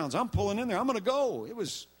fairgrounds. I'm pulling in there. I'm going to go. It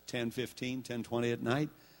was 10:15, 10:20 at night.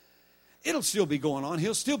 It'll still be going on.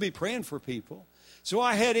 He'll still be praying for people. So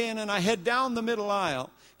I head in and I head down the middle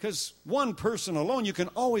aisle because one person alone, you can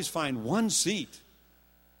always find one seat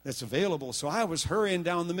that's available. So I was hurrying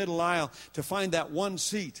down the middle aisle to find that one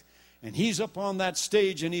seat. And he's up on that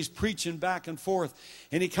stage and he's preaching back and forth.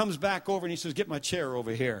 And he comes back over and he says, get my chair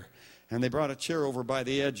over here. And they brought a chair over by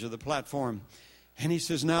the edge of the platform. And he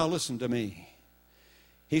says, now listen to me.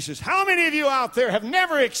 He says, how many of you out there have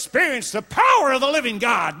never experienced the power of the living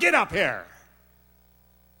God? Get up here.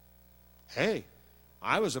 Hey,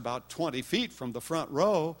 I was about 20 feet from the front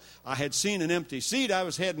row. I had seen an empty seat. I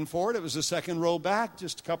was heading for it. It was the second row back,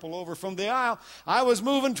 just a couple over from the aisle. I was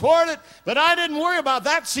moving toward it, but I didn't worry about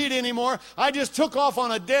that seat anymore. I just took off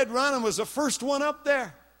on a dead run and was the first one up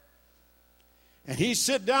there. And he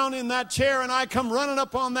sit down in that chair, and I come running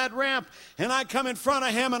up on that ramp, and I come in front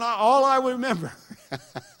of him, and all I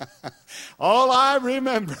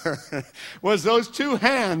remember was those two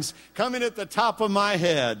hands coming at the top of my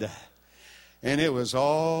head. And it was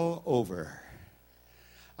all over.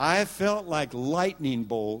 I felt like lightning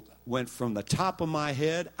bolt went from the top of my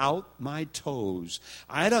head out my toes.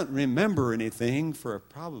 I don't remember anything for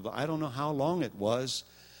probably, I don't know how long it was.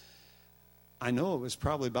 I know it was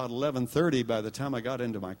probably about 11:30 by the time I got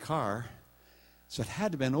into my car. So it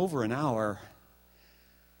had to have been over an hour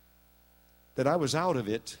that I was out of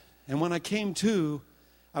it. And when I came to,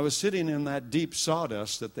 I was sitting in that deep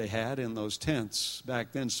sawdust that they had in those tents.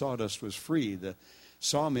 Back then, sawdust was free. The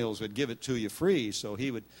sawmills would give it to you free. So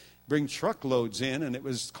he would bring truckloads in, and it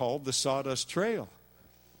was called the Sawdust Trail.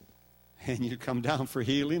 And you'd come down for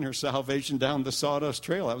healing or salvation down the Sawdust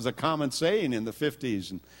Trail. That was a common saying in the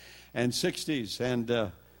 50s and 60s. And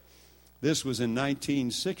this was in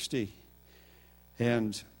 1960.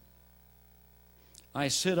 And I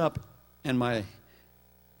sit up, and my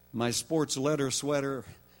sports leather sweater,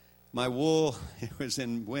 my wool, it was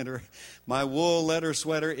in winter, my wool leather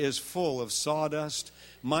sweater is full of sawdust.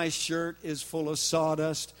 My shirt is full of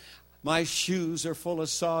sawdust. My shoes are full of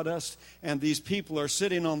sawdust. And these people are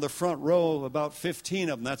sitting on the front row, about 15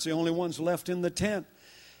 of them. That's the only ones left in the tent.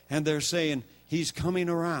 And they're saying, he's coming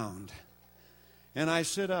around. And I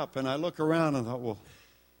sit up and I look around and thought,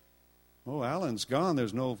 well, Alan's gone.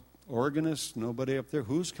 There's no organist, nobody up there.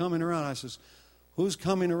 Who's coming around? I says, who's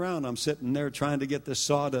coming around? I'm sitting there trying to get this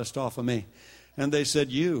sawdust off of me. And they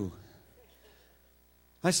said, you.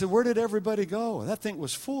 I said, where did everybody go? That thing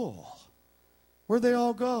was full. Where'd they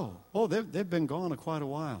all go? Oh, they've been gone quite a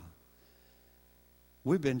while.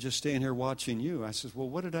 We've been just staying here watching you. I said,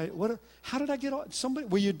 well, how did I get somebody?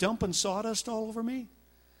 Were you dumping sawdust all over me?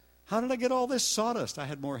 how did I get all this sawdust? I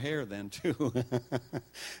had more hair then, too.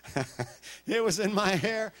 It was in my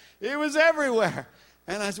hair. It was everywhere.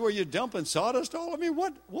 And I said, were you dumping sawdust all over me?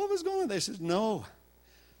 What was going on? They said, no,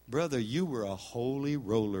 brother, you were a holy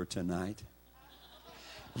roller tonight.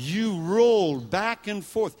 You rolled back and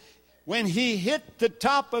forth. When he hit the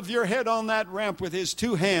top of your head on that ramp with his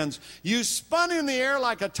two hands, you spun in the air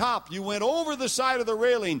like a top. You went over the side of the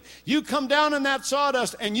railing. You come down in that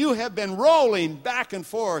sawdust, and you have been rolling back and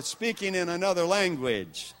forth, speaking in another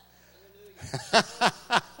language.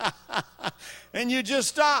 And you just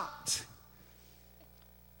stopped.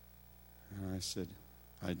 And I said,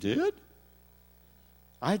 I did?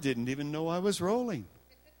 I didn't even know I was rolling.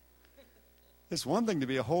 It's one thing to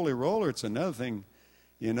be a holy roller. It's another thing,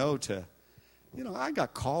 I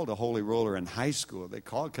got called a holy roller in high school. They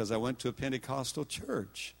called because I went to a Pentecostal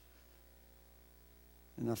church.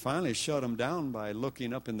 And I finally shut them down by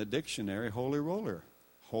looking up in the dictionary, holy roller.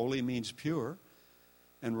 Holy means pure,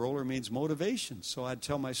 and roller means motivation. So I'd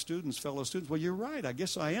tell my fellow students, well, you're right. I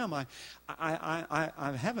guess I am. I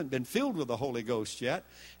haven't been filled with the Holy Ghost yet,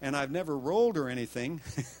 and I've never rolled or anything.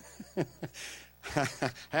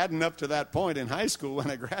 Hadn't up to that point in high school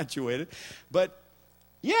when I graduated. But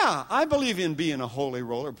yeah, I believe in being a holy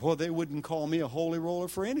roller. Boy, they wouldn't call me a holy roller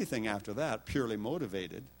for anything after that, purely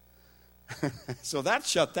motivated. So that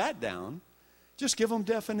shut that down. Just give them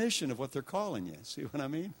definition of what they're calling you. See what I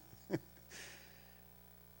mean?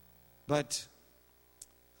 But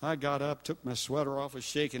I got up, took my sweater off, was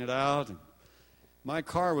shaking it out. And my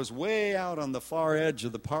car was way out on the far edge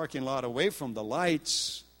of the parking lot, away from the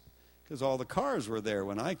lights, because all the cars were there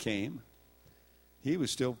when I came. He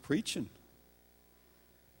was still preaching.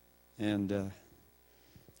 And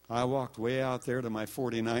I walked way out there to my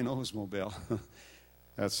 49 Oldsmobile.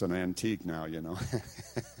 That's an antique now,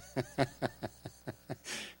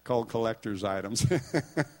 Called collector's items.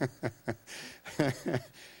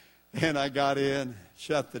 And I got in,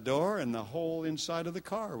 shut the door, and the whole inside of the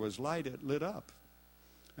car was lit up.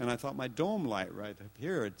 And I thought my dome light right up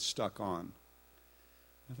here had stuck on.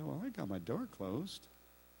 I thought, well, I got my door closed.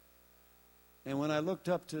 And when I looked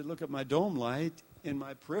up to look at my dome light, in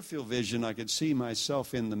my peripheral vision, I could see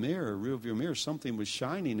myself in the mirror, rearview mirror. Something was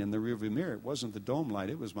shining in the rearview mirror. It wasn't the dome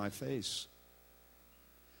light. It was my face.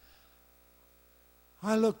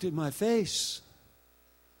 I looked at my face,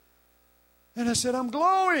 and I said, I'm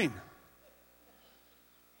glowing.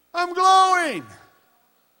 I'm glowing.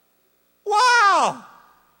 Wow!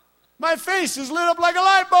 My face is lit up like a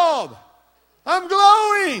light bulb. I'm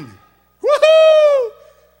glowing. Woohoo!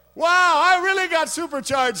 Wow, I really got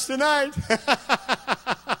supercharged tonight.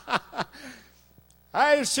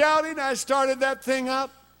 I was shouting. I started that thing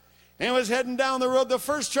up and was heading down the road. The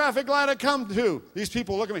first traffic light I come to, these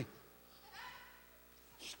people look at me.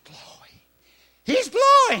 He's glowing. He's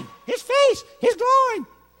glowing. His face, he's glowing.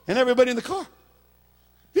 And everybody in the car,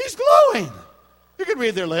 he's glowing. You can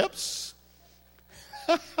read their lips.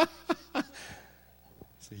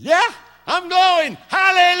 Yeah. I'm glowing.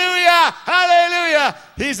 Hallelujah. Hallelujah.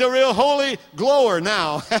 He's a real holy glower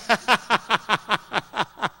now.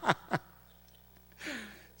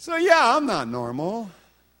 So, yeah, I'm not normal.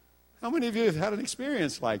 How many of you have had an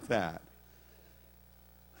experience like that?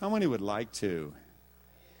 How many would like to?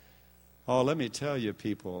 Oh, let me tell you,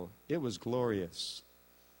 people, it was glorious.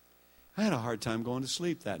 I had a hard time going to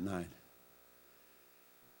sleep that night.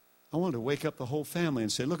 I wanted to wake up the whole family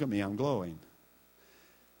and say, look at me, I'm glowing.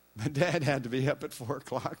 My dad had to be up at 4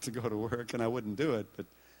 o'clock to go to work, and I wouldn't do it. But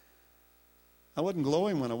I wasn't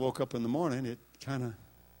glowing when I woke up in the morning. It kind of,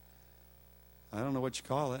 I don't know what you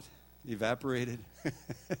call it, evaporated,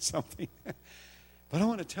 something. But I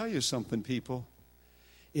want to tell you something, people.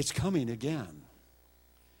 It's coming again.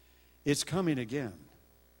 It's coming again.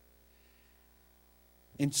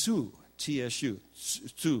 In Tsu, T-S-U,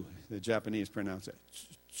 Tsu, the Japanese pronounce it,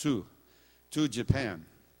 Tsu, Japan.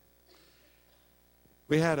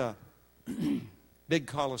 We had a big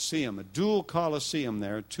coliseum, a dual coliseum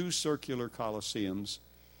there, 2 circular coliseums,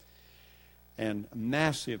 and a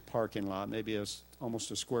massive parking lot, maybe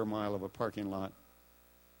almost a square mile of a parking lot.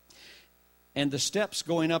 And the steps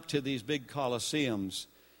going up to these big coliseums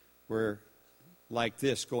were like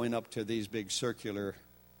this, going up to these big circular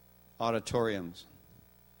auditoriums.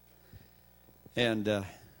 And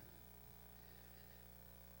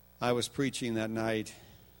I was preaching that night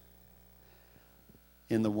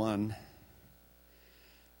in the one,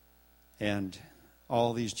 and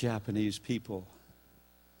all these Japanese people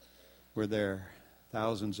were there,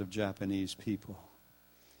 thousands of Japanese people,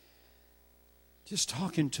 just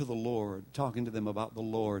talking to the Lord, talking to them about the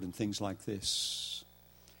Lord and things like this.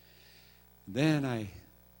 Then I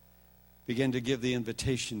began to give the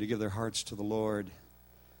invitation to give their hearts to the Lord.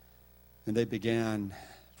 And they began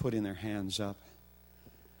putting their hands up.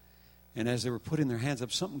 And as they were putting their hands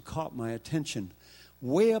up, something caught my attention.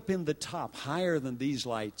 Way up in the top, higher than these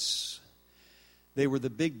lights, they were the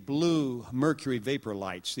big blue mercury vapor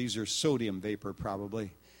lights. These are sodium vapor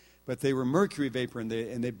probably. But they were mercury vapor, and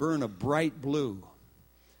they burn a bright blue.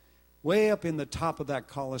 Way up in the top of that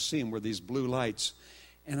Colosseum were these blue lights.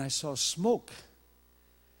 And I saw smoke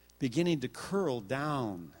beginning to curl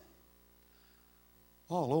down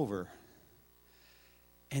all over.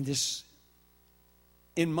 And this,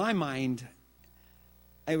 in my mind,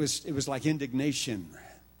 it was like indignation.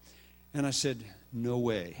 And I said, no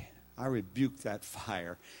way. I rebuked that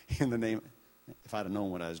fire in the name. If I'd have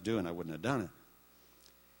known what I was doing, I wouldn't have done it.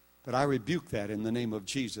 But I rebuke that in the name of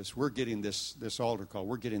Jesus. We're getting this altar call.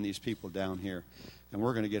 We're getting these people down here, and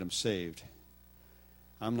we're going to get them saved.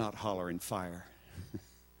 I'm not hollering fire.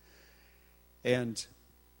 And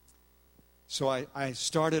so I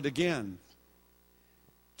started again.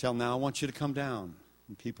 Tell now, I want you to come down.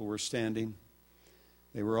 And people were standing.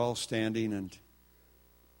 They were all standing, and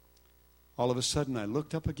all of a sudden I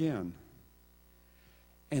looked up again,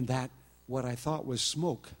 and that what I thought was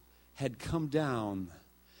smoke had come down,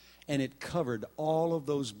 and it covered all of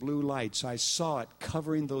those blue lights. I saw it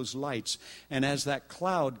covering those lights, and as that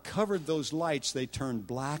cloud covered those lights, they turned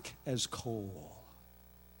black as coal.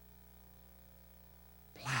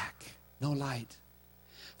 Black, no light,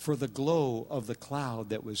 for the glow of the cloud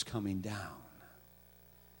that was coming down.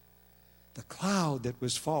 The cloud that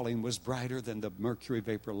was falling was brighter than the mercury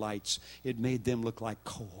vapor lights. It made them look like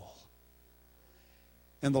coal.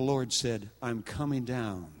 And the Lord said, I'm coming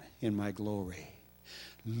down in my glory.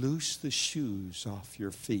 Loose the shoes off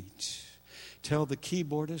your feet. Tell the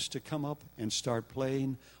keyboardist to come up and start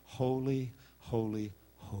playing Holy, Holy,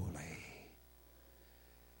 Holy.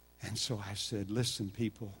 And so I said, listen,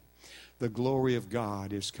 people, the glory of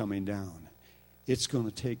God is coming down. It's going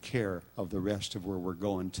to take care of the rest of where we're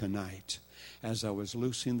going tonight. As I was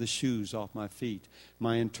loosing the shoes off my feet,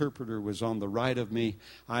 my interpreter was on the right of me.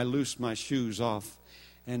 I loosed my shoes off.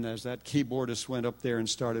 And as that keyboardist went up there and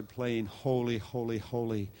started playing Holy, Holy,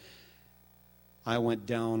 Holy, I went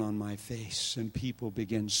down on my face, and people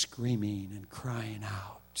began screaming and crying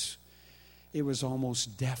out. It was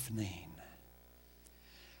almost deafening.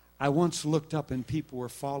 I once looked up and people were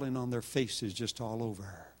falling on their faces just all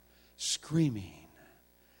over, screaming.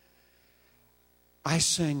 I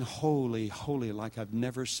sang Holy, Holy like I've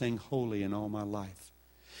never sang Holy in all my life.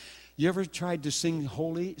 You ever tried to sing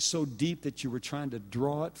Holy so deep that you were trying to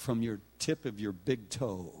draw it from your tip of your big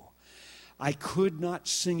toe? I could not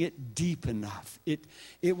sing it deep enough.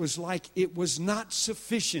 It was like it was not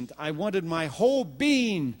sufficient. I wanted my whole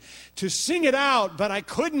being to sing it out, but I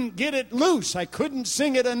couldn't get it loose. I couldn't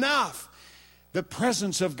sing it enough. The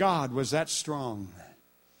presence of God was that strong.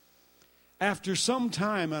 After some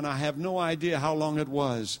time, and I have no idea how long it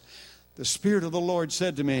was, the Spirit of the Lord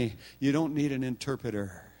said to me, you don't need an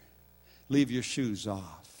interpreter. Leave your shoes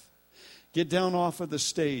off. Get down off of the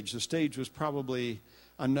stage. The stage was probably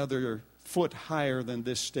another foot higher than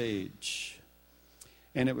this stage.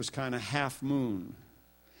 And it was kind of half moon.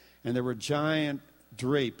 And there were giant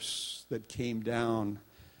drapes that came down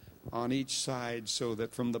on each side so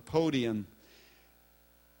that from the podium,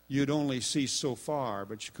 you'd only see so far,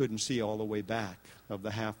 but you couldn't see all the way back of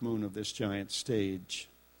the half moon of this giant stage.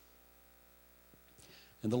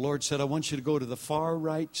 And the Lord said, I want you to go to the far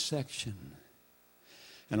right section,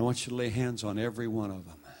 and I want you to lay hands on every one of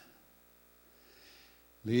them.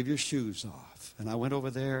 Leave your shoes off. And I went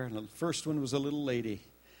over there, and the first one was a little lady,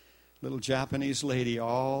 little Japanese lady,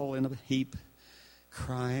 all in a heap,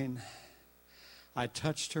 crying. I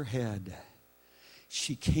touched her head.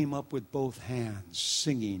 She came up with both hands,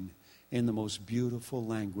 singing in the most beautiful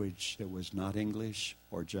language that was not English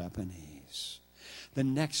or Japanese. The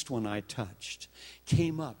next one I touched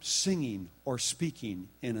came up singing or speaking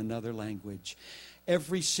in another language.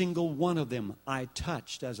 Every single one of them I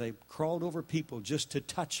touched as I crawled over people just to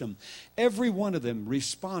touch them. Every one of them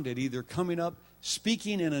responded, either coming up,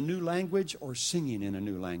 speaking in a new language or singing in a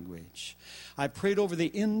new language. I prayed over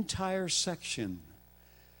the entire section.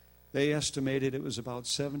 They estimated it was about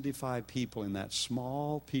 75 people in that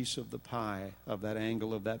small piece of the pie of that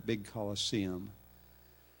angle of that big Colosseum.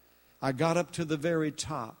 I got up to the very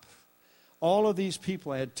top. All of these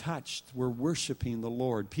people I had touched were worshiping the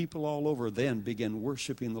Lord. People all over then began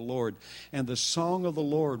worshiping the Lord. And the song of the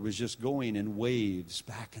Lord was just going in waves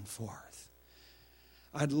back and forth.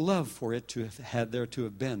 I'd love for it to have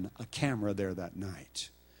been a camera there that night.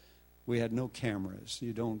 We had no cameras.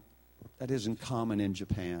 That isn't common in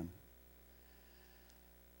Japan.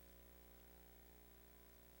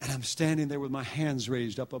 And I'm standing there with my hands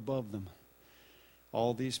raised up above them.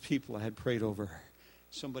 All these people I had prayed over.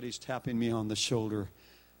 Somebody's tapping me on the shoulder.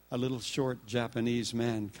 A little short Japanese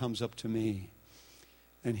man comes up to me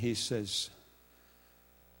and he says,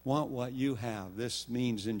 want what you have. This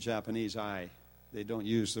means in Japanese, I. They don't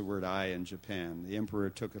use the word I in Japan. The emperor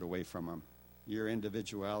took it away from them. You're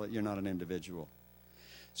individuality. You're not an individual.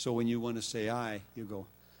 So when you want to say I, you go,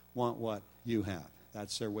 want what you have.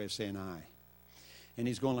 That's their way of saying I. And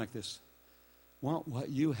he's going like this. Want what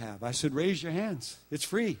you have. I said, raise your hands. It's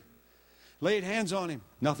free. Laid hands on him.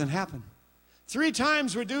 Nothing happened. 3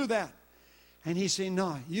 times we do that. And he said,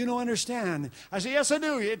 no, you don't understand. I said, yes, I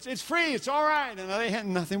do. It's free. It's all right.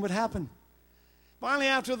 And nothing would happen. Finally,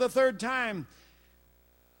 after the 3rd time,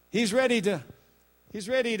 he's ready to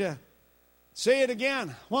say it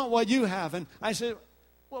again. Want what you have. And I said,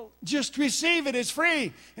 well, just receive it. It's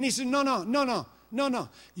free. And he said, no.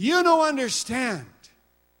 You don't understand.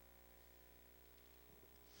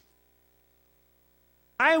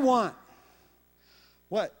 I want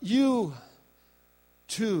what you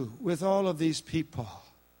do with all of these people.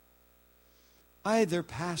 I, their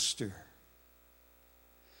pastor.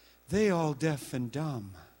 They all deaf and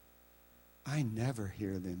dumb. I never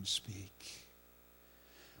hear them speak.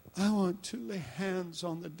 I want to lay hands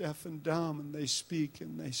on the deaf and dumb and they speak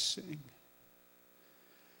and they sing.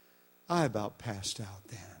 I about passed out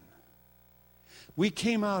then. We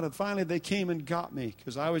came out and finally they came and got me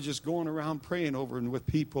because I was just going around praying over and with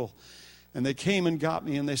people. And they came and got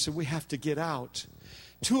me and they said, we have to get out.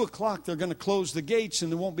 2 o'clock they're going to close the gates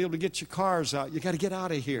and they won't be able to get your cars out. You got to get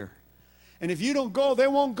out of here. And if you don't go, they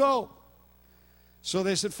won't go. So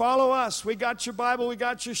they said, follow us. We got your Bible. We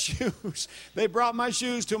got your shoes. They brought my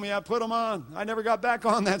shoes to me. I put them on. I never got back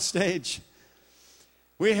on that stage.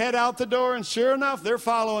 We head out the door, and sure enough, they're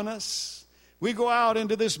following us. We go out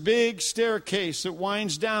into this big staircase that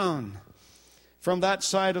winds down from that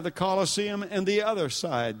side of the Colosseum and the other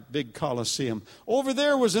side, big Colosseum. Over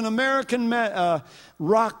there was an American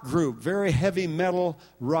rock group, very heavy metal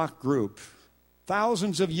rock group.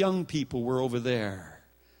 Thousands of young people were over there.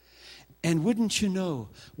 And wouldn't you know,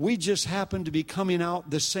 we just happened to be coming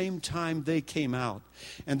out the same time they came out.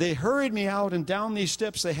 And they hurried me out, and down these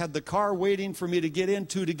steps they had the car waiting for me to get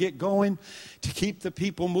into, to get going, to keep the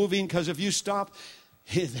people moving. Because if you stop,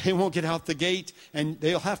 they won't get out the gate, and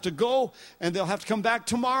they'll have to go, and they'll have to come back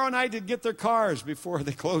tomorrow night to get their cars before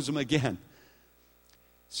they close them again.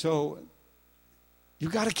 So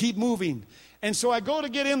you've got to keep moving. And so I go to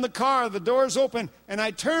get in the car, the door's open, and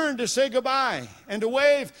I turn to say goodbye and to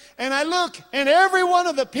wave. And I look, and every one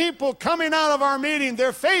of the people coming out of our meeting,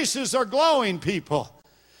 their faces are glowing people.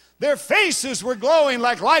 Their faces were glowing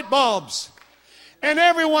like light bulbs. And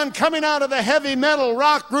everyone coming out of the heavy metal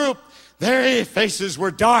rock group, their faces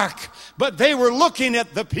were dark. But they were looking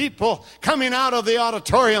at the people coming out of the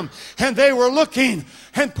auditorium, and they were looking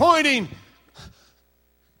and pointing.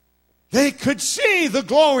 They could see the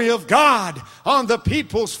glory of God on the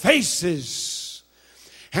people's faces.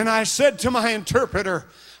 And I said to my interpreter,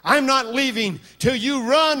 I'm not leaving till you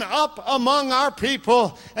run up among our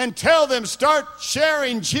people and tell them, start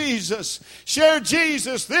sharing Jesus. Share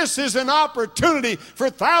Jesus. This is an opportunity for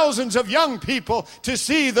thousands of young people to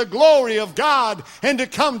see the glory of God and to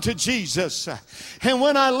come to Jesus. And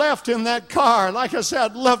when I left in that car, like I said,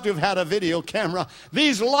 I'd love to have had a video camera.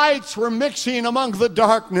 These lights were mixing among the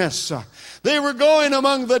darkness. They were going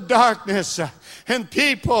among the darkness. And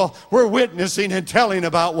people were witnessing and telling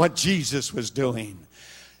about what Jesus was doing.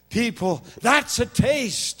 People, that's a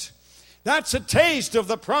taste. That's a taste of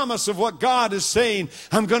the promise of what God is saying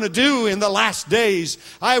I'm going to do in the last days.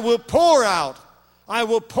 I will pour out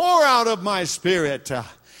of my Spirit.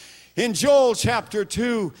 In Joel chapter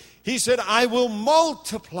 2, he said, I will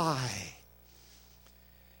multiply.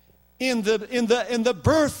 In the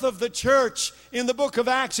birth of the church, in the book of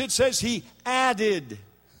Acts, it says he added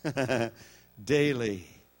daily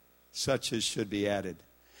such as should be added.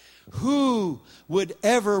 Who would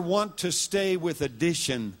ever want to stay with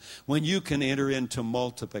addition when you can enter into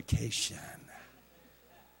multiplication?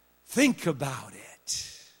 Think about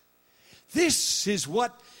it. This is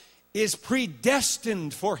what is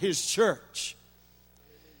predestined for His church.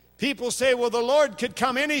 People say, well, the Lord could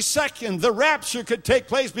come any second. The rapture could take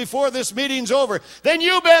place before this meeting's over. Then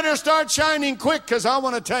you better start shining quick, because I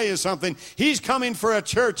want to tell you something. He's coming for a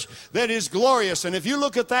church that is glorious. And if you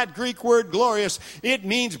look at that Greek word glorious, it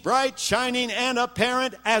means bright, shining, and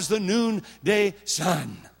apparent as the noonday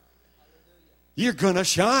sun. You're going to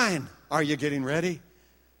shine. Are you getting ready?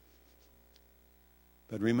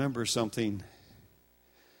 But remember something.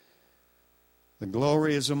 The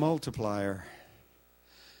glory is a multiplier.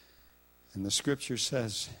 And the scripture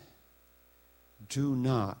says, do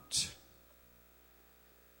not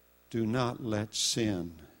let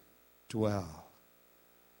sin dwell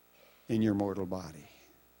in your mortal body.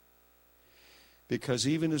 Because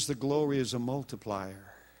even as the glory is a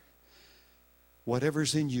multiplier,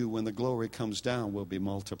 whatever's in you when the glory comes down will be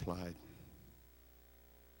multiplied.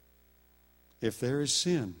 If there is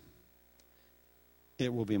sin,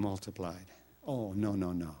 it will be multiplied. Oh, no,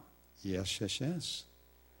 no, no. Yes, yes, yes.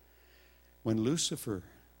 When Lucifer,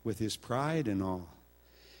 with his pride and all,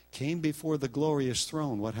 came before the glorious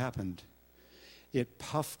throne, what happened? It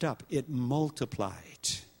puffed up. It multiplied.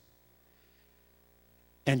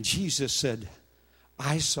 And Jesus said,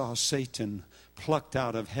 I saw Satan plucked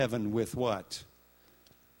out of heaven with what?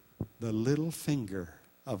 The little finger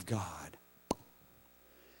of God.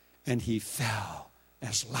 And he fell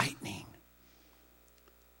as lightning.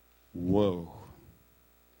 Whoa.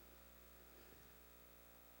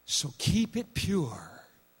 So keep it pure.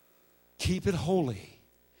 Keep it holy.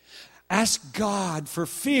 Ask God for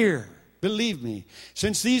fear. Believe me,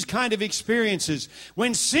 since these kind of experiences,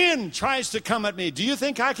 when sin tries to come at me, do you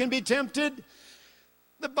think I can be tempted?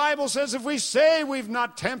 The Bible says if we say we've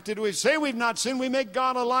not tempted, we say we've not sinned, we make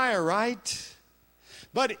God a liar, right?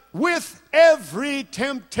 But with every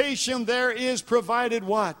temptation there is provided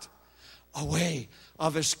what? A way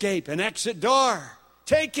of escape, an exit door.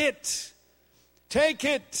 Take it. Take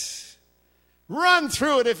it. Run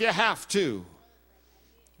through it if you have to.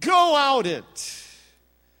 Go out it.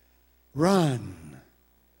 Run.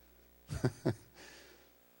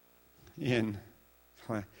 It's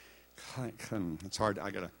hard.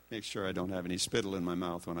 I got to make sure I don't have any spittle in my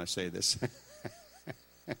mouth when I say this.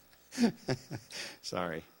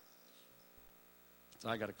 Sorry. So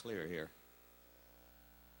I got to clear here.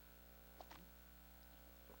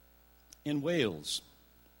 In Wales,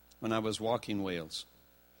 when I was walking Wales,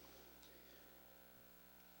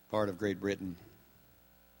 part of Great Britain,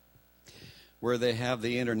 where they have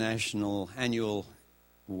the international annual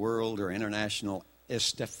world or international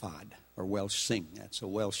Eisteddfod, or Welsh Sing. That's a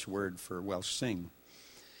Welsh word for Welsh Sing.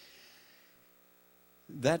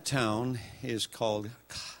 That town is called,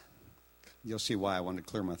 you'll see why I want to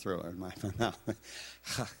clear my throat, or my mouth.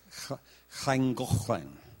 Llangollen.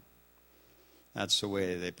 That's the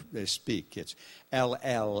way they speak. It's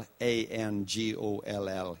Llangollen.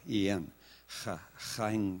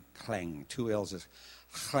 Llangollen. Two L's is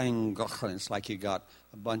Llangollen. It's like you got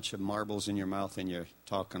a bunch of marbles in your mouth and you're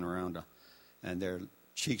talking around, and their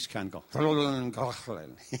cheeks kind of go.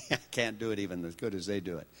 I can't do it even as good as they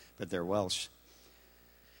do it, but they're Welsh.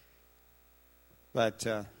 But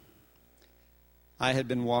I had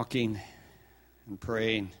been walking and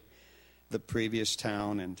praying the previous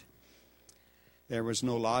town, and there was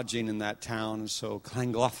no lodging in that town, so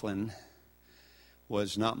Llangollen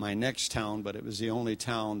was not my next town, but it was the only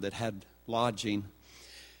town that had lodging.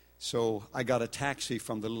 So I got a taxi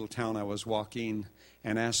from the little town I was walking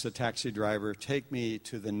and asked the taxi driver, take me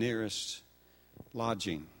to the nearest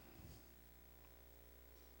lodging.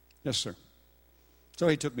 Yes, sir. So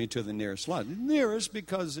he took me to the nearest lodging. Nearest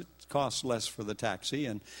because it costs less for the taxi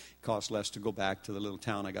and it costs less to go back to the little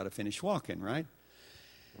town I got to finish walking, right?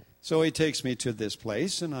 So he takes me to this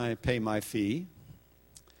place, and I pay my fee.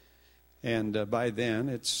 And by then,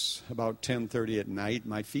 it's about 10:30 at night.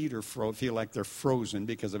 My feet are feel like they're frozen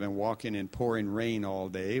because I've been walking in pouring rain all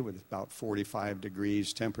day with about 45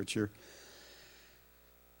 degrees temperature.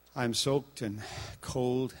 I'm soaked and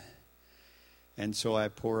cold, and so I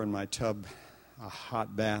pour in my tub a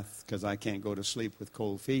hot bath because I can't go to sleep with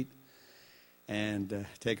cold feet, and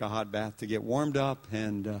take a hot bath to get warmed up.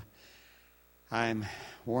 And I'm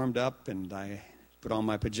warmed up, and I put on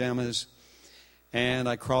my pajamas, and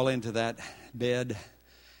I crawl into that bed,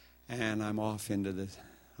 and I'm off into the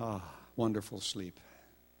wonderful sleep.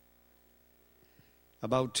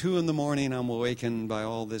 About 2 a.m, I'm awakened by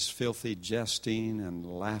all this filthy jesting and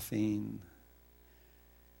laughing.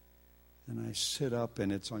 And I sit up,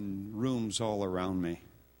 and it's on rooms all around me.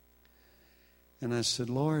 And I said,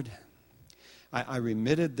 Lord, I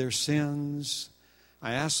remitted their sins.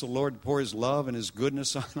 I asked the Lord to pour His love and His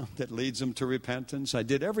goodness on them that leads them to repentance. I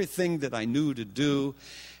did everything that I knew to do.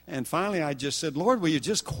 And finally I just said, Lord, will you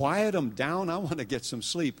just quiet them down? I want to get some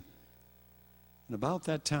sleep. And about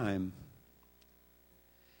that time,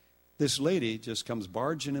 this lady just comes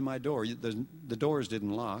barging in my door. The doors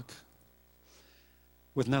didn't lock.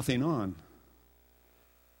 With nothing on.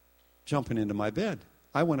 Jumping into my bed.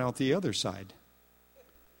 I went out the other side.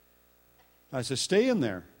 I said, stay in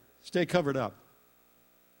there. Stay covered up.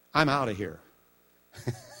 I'm out of here.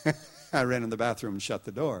 I ran in the bathroom and shut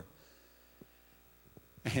the door.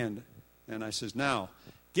 And I says, now,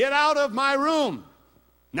 Get out of my room.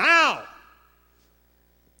 Now.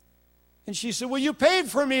 And she said, well, you paid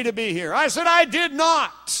for me to be here. I said, I did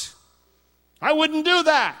not. I wouldn't do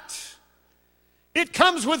that. It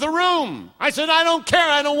comes with the room. I said, I don't care.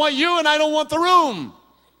 I don't want you and I don't want the room.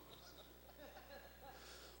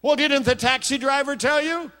 Well, didn't the taxi driver tell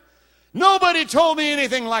you? Nobody told me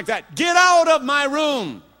anything like that. Get out of my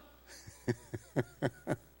room.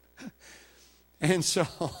 And so,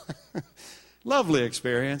 lovely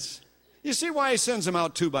experience. You see why he sends them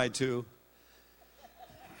out 2 by 2?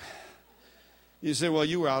 You say, well,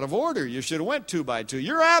 you were out of order. You should have went 2 by 2.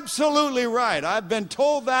 You're absolutely right. I've been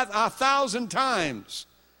told that 1,000 times.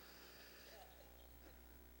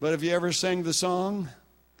 But have you ever sang the song?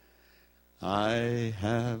 I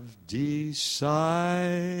have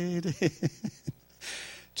decided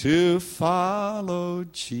to follow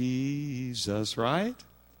Jesus, right?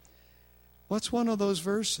 What's one of those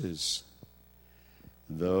verses?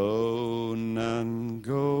 Though none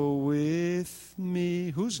go with me.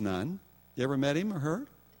 Who's none? You ever met him or her?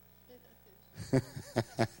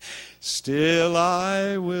 Still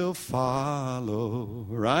I will follow,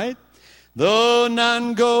 right? Though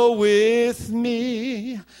none go with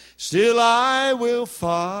me, still I will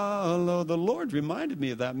follow. The Lord reminded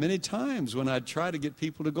me of that many times when I'd try to get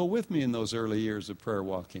people to go with me in those early years of prayer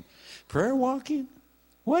walking. Prayer walking?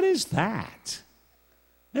 What is that?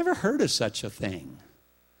 Never heard of such a thing.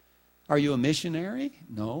 Are you a missionary?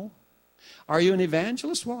 No. Are you an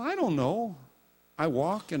evangelist? Well, I don't know. I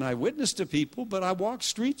walk and I witness to people, but I walk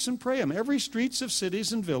streets and pray them. Every streets of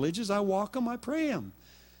cities and villages, I walk them, I pray them.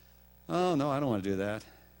 Oh, no, I don't want to do that.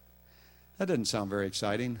 That doesn't sound very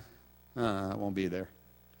exciting. I won't be there.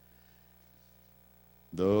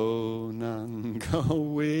 Though none go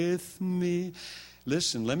with me.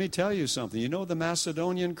 Listen, let me tell you something. You know the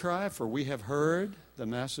Macedonian cry? For we have heard the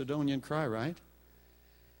Macedonian cry, right?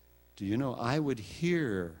 Do you know I would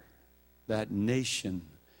hear that nation,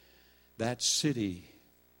 that city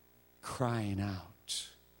crying out.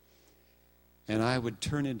 And I would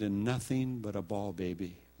turn into nothing but a ball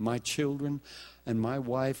baby. My children and my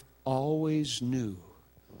wife always knew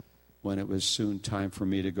when it was soon time for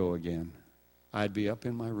me to go again. I'd be up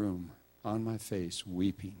in my room, on my face,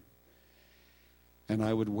 weeping. And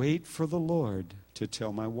I would wait for the Lord to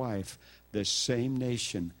tell my wife the same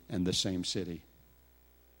nation and the same city.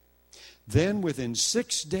 Then within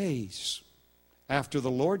 6 days, after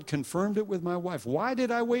the Lord confirmed it with my wife, why did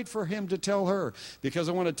I wait for him to tell her? Because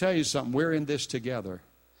I want to tell you something. We're in this together.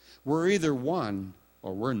 We're either one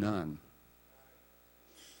or we're none.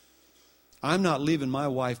 I'm not leaving my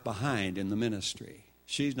wife behind in the ministry.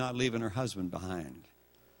 She's not leaving her husband behind.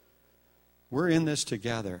 We're in this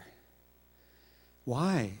together.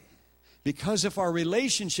 Why? Because if our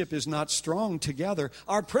relationship is not strong together,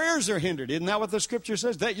 our prayers are hindered. Isn't that what the scripture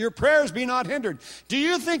says? That your prayers be not hindered. Do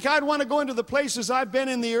you think I'd want to go into the places I've been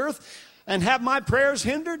in the earth and have my prayers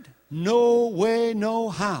hindered? No way, no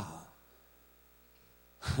how.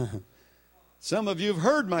 Some of you have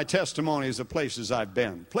heard my testimonies of places I've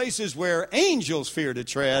been. Places where angels fear to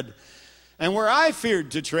tread and where I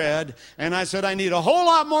feared to tread. And I said, I need a whole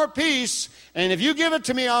lot more peace. And if you give it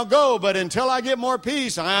to me, I'll go. But until I get more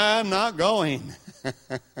peace, I'm not going.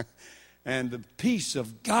 And the peace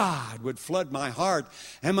of God would flood my heart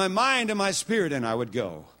and my mind and my spirit, and I would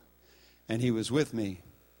go. And he was with me.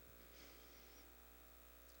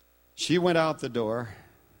 She went out the door.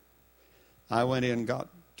 I went in, got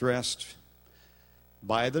dressed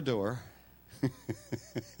by the door.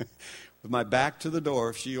 With my back to the door,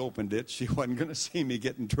 if she opened it, she wasn't going to see me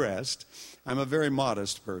getting dressed. I'm a very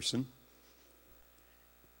modest person.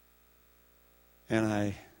 And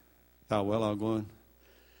I thought, well, I'll go in.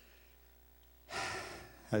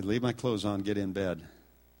 I'd leave my clothes on, get in bed.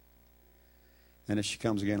 And if she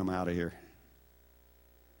comes again, I'm out of here.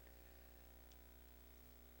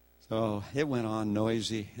 So it went on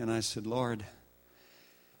noisy. And I said, Lord,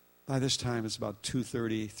 by this time it's about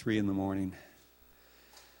 2:30, 3 in the morning.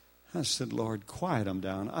 I said, Lord, quiet them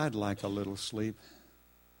down. I'd like a little sleep.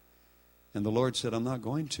 And the Lord said, I'm not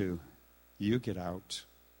going to. You get out.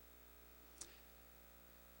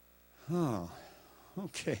 Oh,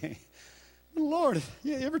 okay. Lord,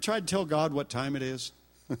 you ever tried to tell God what time it is?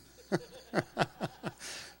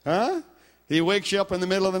 Huh? He wakes you up in the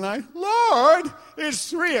middle of the night. Lord, it's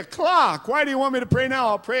 3 o'clock. Why do you want me to pray now?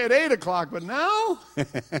 I'll pray at 8 o'clock, but now?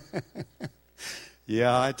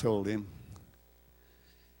 Yeah, I told him.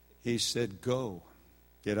 He said, go,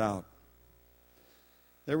 get out.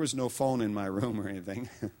 There was no phone in my room or anything.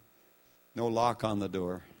 No lock on the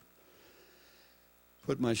door.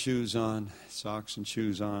 Put my shoes on, socks and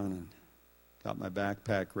shoes on, and got my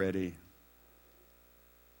backpack ready.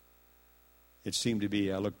 It seemed to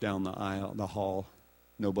be, I looked down the aisle, the hall.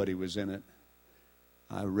 Nobody was in it.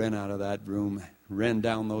 I ran out of that room, ran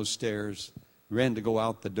down those stairs, ran to go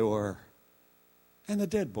out the door. And the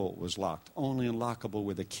deadbolt was locked, only unlockable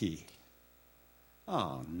with a key.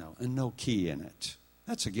 Oh, no, and no key in it.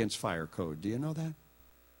 That's against fire code. Do you know that?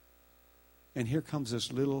 And here comes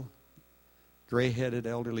this little gray-headed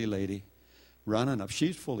elderly lady running up.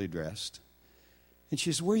 She's fully dressed. And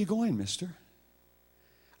she says, "Where are you going, mister?"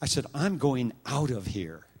 I said, "I'm going out of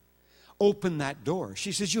here. Open that door."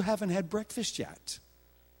 She says, "You haven't had breakfast yet."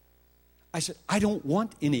 I said, "I don't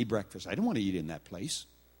want any breakfast. I don't want to eat in that place."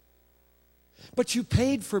 "But you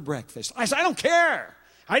paid for breakfast." I said, "I don't care.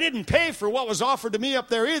 I didn't pay for what was offered to me up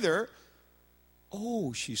there either."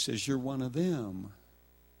 "Oh," she says, "you're one of them."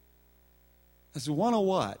 I said, "One of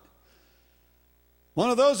what?" "One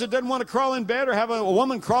of those that doesn't want to crawl in bed or have a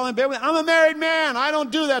woman crawl in bed with me. I'm a married man. I don't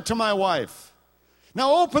do that to my wife.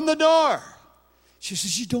 Now open the door." She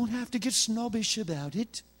says, "You don't have to get snobbish about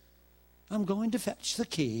it. I'm going to fetch the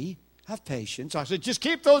key. Have patience." I said, "Just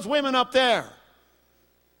keep those women up there.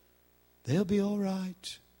 They'll be all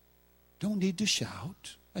right. Don't need to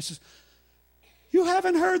shout." I says, "You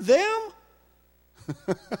haven't heard them?"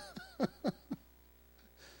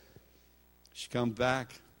 She comes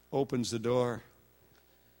back, opens the door,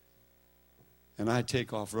 and I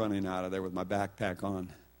take off running out of there with my backpack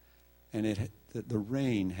on. And the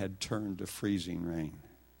rain had turned to freezing rain.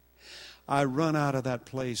 I run out of that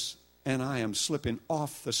place, and I am slipping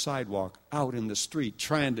off the sidewalk out in the street,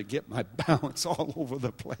 trying to get my balance all over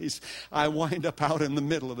the place. I wind up out in the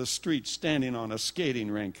middle of the street, standing on a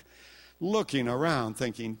skating rink, looking around,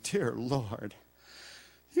 thinking, "Dear Lord,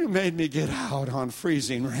 you made me get out on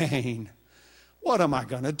freezing rain. What am I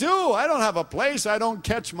going to do? I don't have a place. I don't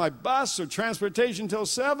catch my bus or transportation till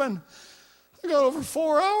 7. I got over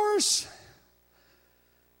 4 hours.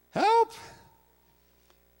 Help."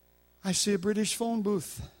 I see a British phone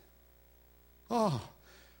booth. Oh,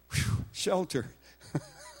 whew, shelter.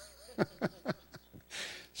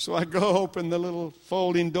 So I go open the little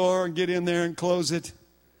folding door and get in there and close it.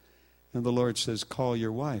 And the Lord says, "Call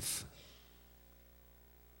your wife."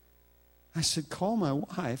 I said, "Call my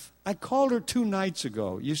wife?" I called her 2 nights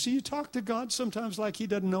ago. You see, you talk to God sometimes like he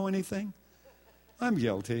doesn't know anything. I'm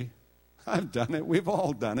guilty. I've done it. We've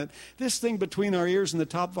all done it. This thing between our ears and the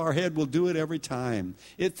top of our head will do it every time.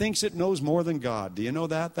 It thinks it knows more than God. Do you know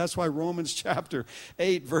that? That's why Romans chapter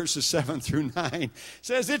 8, verses 7 through 9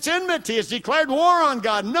 says it's enmity. It's declared war on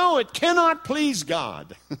God. No, it cannot please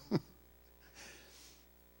God. The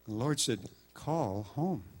Lord said, "Call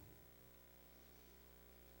home."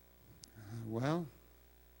 Well,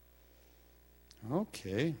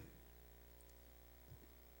 okay.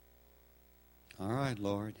 All right,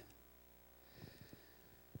 Lord.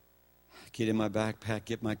 Get in my backpack,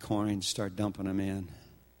 get my coins, start dumping them in.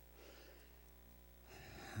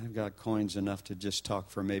 I've got coins enough to just talk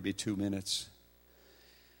for maybe 2 minutes.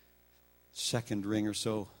 Second ring or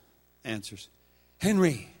so, answers,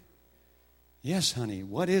 "Henry." "Yes, honey,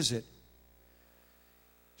 what is it?"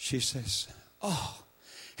 She says, "Oh,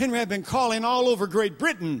 Henry, I've been calling all over Great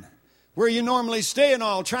Britain, where you normally stay and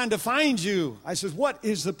all, trying to find you." I says, "What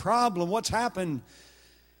is the problem? What's happened?"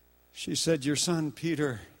 She said, "Your son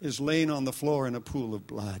Peter is laying on the floor in a pool of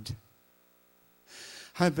blood.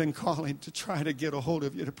 I've been calling to try to get a hold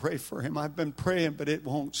of you to pray for him. I've been praying, but it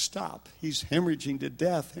won't stop. He's hemorrhaging to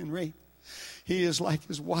death, Henry. He is like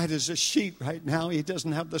as white as a sheet right now. He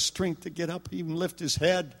doesn't have the strength to get up, even lift his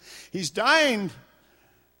head. He's dying."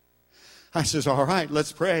 I says, "All right,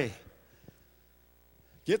 let's pray.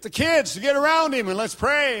 Get the kids to get around him and let's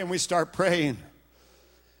pray." And we start praying.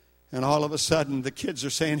 And all of a sudden, the kids are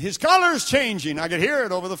saying, "His color's changing." I could hear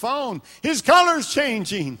it over the phone. "His color's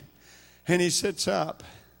changing." And he sits up.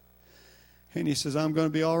 And he says, "I'm going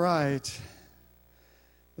to be all right."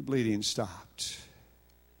 The bleeding stopped.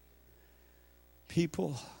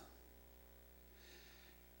 People,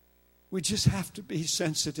 we just have to be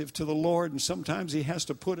sensitive to the Lord. And sometimes he has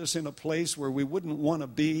to put us in a place where we wouldn't want to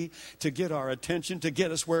be, to get our attention, to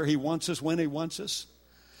get us where he wants us, when he wants us.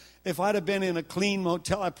 If I'd have been in a clean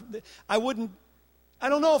motel, I wouldn't, I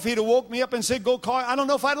don't know if he'd have woke me up and said, "Go call." I don't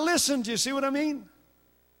know if I'd have listened. Do you see what I mean?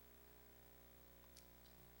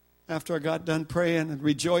 After I got done praying and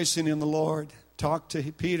rejoicing in the Lord, talked to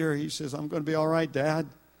Peter. He says, "I'm going to be all right, Dad."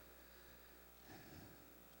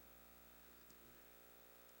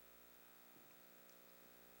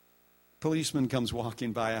 Policeman comes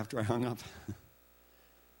walking by after I hung up.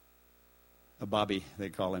 A Bobby,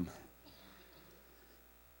 they call him.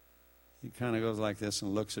 He kind of goes like this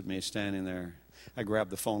and looks at me standing there. I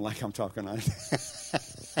grab the phone like I'm talking on it.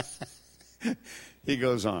 He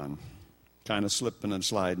goes on. kind of slipping and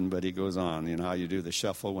sliding, but he goes on. You know how you do the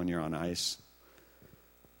shuffle when you're on ice?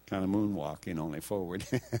 Kind of moonwalking, only forward.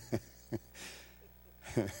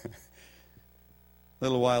 A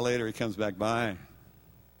little while later, he comes back by.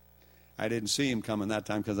 I didn't see him coming that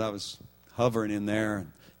time because I was hovering in there,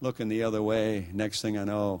 looking the other way. Next thing I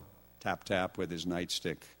know, tap, tap with his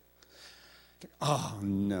nightstick. Oh,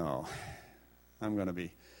 no. I'm going to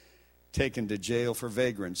be taken to jail for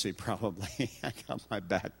vagrancy, probably. I got my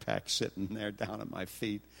backpack sitting there down at my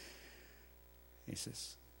feet. He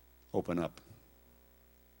says, open up.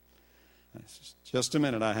 I says, just a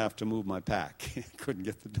minute, I have to move my pack. Couldn't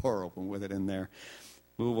get the door open with it in there.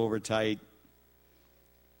 Move over tight.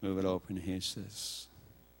 Move it open. He says,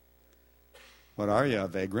 what are you, a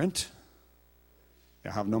vagrant?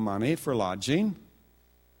 You have no money for lodging?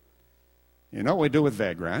 You know what we do with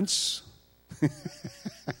vagrants?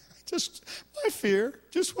 Just my fear,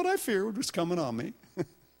 just what I feared was coming on me.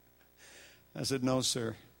 I said, no,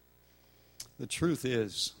 sir. The truth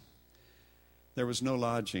is, there was no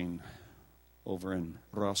lodging over in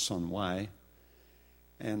Ros-on-Wye,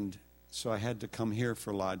 and so I had to come here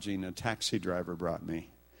for lodging. A taxi driver brought me.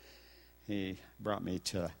 He brought me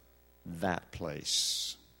to that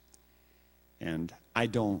place. And I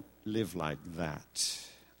don't live like that.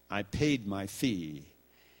 I paid my fee,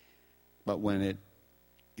 but when it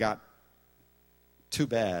got too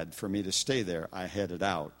bad for me to stay there, I headed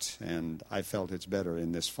out, and I felt it's better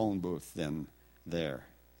in this phone booth than there.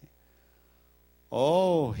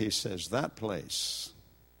 Oh, he says, that place.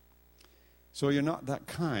 So you're not that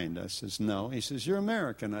kind? I says, no. He says, you're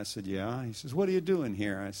American. I said, yeah. He says, what are you doing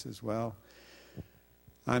here? I says, well,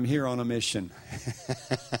 I'm here on a mission.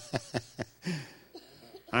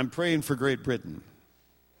 I'm praying for Great Britain.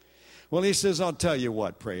 Well, he says, I'll tell you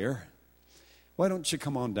what, prayer. Why don't you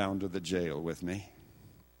come on down to the jail with me?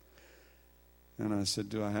 And I said,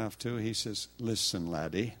 do I have to? He says, listen,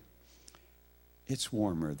 laddie, it's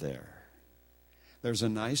warmer there. There's a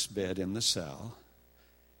nice bed in the cell.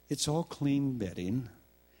 It's all clean bedding.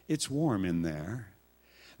 It's warm in there.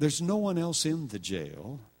 There's no one else in the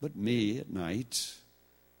jail but me at night.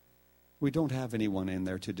 We don't have anyone in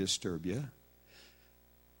there to disturb you.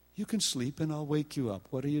 You can sleep and I'll wake you up.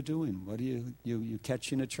 What are you doing? What are you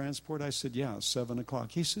catching a transport? I said, yeah, 7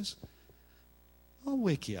 o'clock. He says, I'll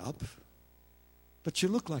wake you up, but you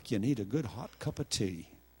look like you need a good hot cup of tea.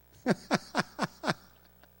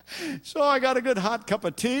 So I got a good hot cup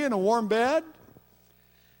of tea and a warm bed.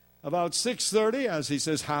 About 6:30, as he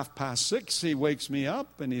says, 6:30, he wakes me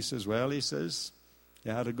up and he says, well, he says,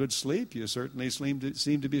 you had a good sleep. You certainly seem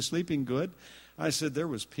to be sleeping good. I said, there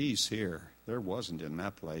was peace here. There wasn't in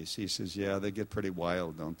that place. He says, yeah, they get pretty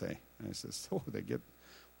wild, don't they? I says, oh, they get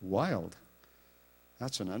wild.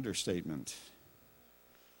 That's an understatement.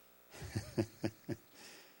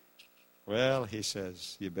 Well, he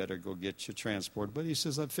says, you better go get your transport. But he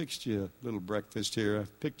says, I fixed you a little breakfast here. I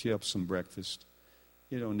picked you up some breakfast.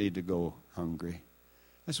 You don't need to go hungry.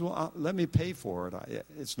 I said, well, let me pay for it.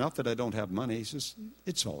 It's not that I don't have money. He says,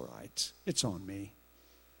 it's all right. It's on me.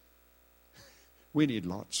 We need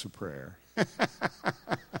lots of prayer.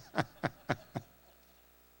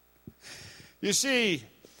 You see,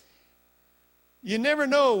 you never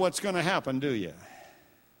know what's going to happen, do you?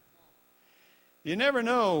 You never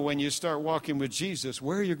know when you start walking with Jesus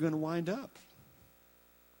where you're going to wind up.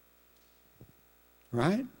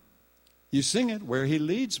 Right? You sing it, where he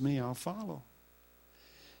leads me, I'll follow.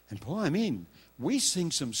 And boy, I mean, we sing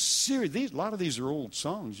some serious, a lot of these are old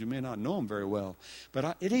songs. You may not know them very well.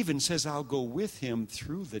 But it even says, I'll go with him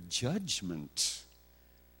through the judgment.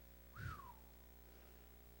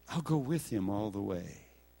 I'll go with him all the way.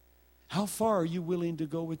 How far are you willing to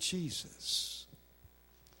go with Jesus?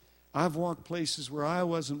 I've walked places where I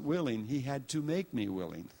wasn't willing. He had to make me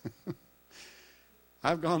willing.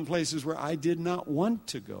 I've gone places where I did not want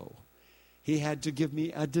to go. He had to give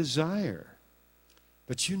me a desire.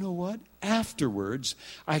 But you know what? Afterwards,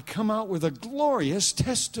 I come out with a glorious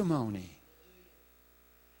testimony.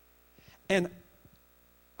 And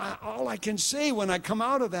all I can say when I come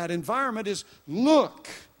out of that environment is, look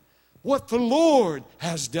what the Lord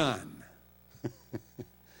has done.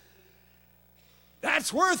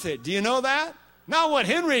 That's worth it. Do you know that? Not what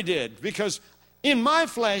Henry did. Because in my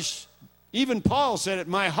flesh, even Paul said it,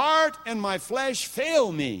 my heart and my flesh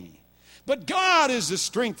fail me. But God is the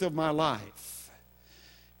strength of my life.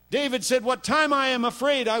 David said, what time I am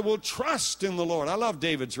afraid, I will trust in the Lord. I love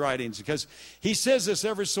David's writings because he says this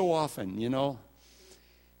ever so often, you know.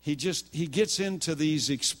 He gets into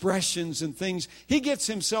these expressions and things. He gets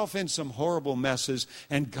himself in some horrible messes,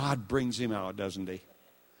 and God brings him out, doesn't he?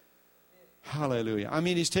 Hallelujah. I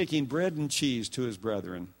mean, he's taking bread and cheese to his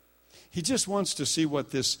brethren. He just wants to see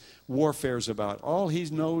what this warfare is about. All he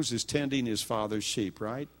knows is tending his father's sheep,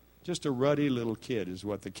 right? Just a ruddy little kid is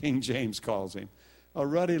what the King James calls him. A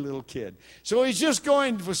ruddy little kid. So he's just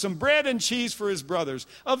going for some bread and cheese for his brothers.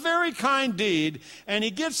 A very kind deed. And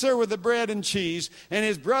he gets there with the bread and cheese, and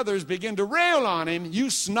his brothers begin to rail on him. You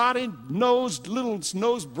snotty-nosed little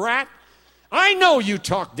nose brat. I know you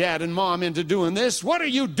talked Dad and Mom into doing this. What are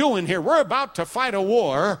you doing here? We're about to fight a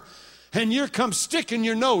war, and you come sticking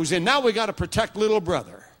your nose in. Now we got to protect little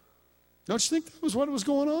brother. Don't you think that was what was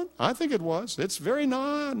going on? I think it was. It's very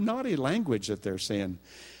naughty language that they're saying.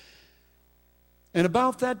 And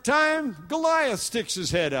about that time, Goliath sticks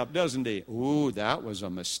his head up, doesn't he? Ooh, that was a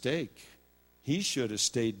mistake. He should have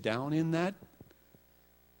stayed down in that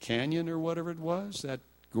canyon or whatever it was, that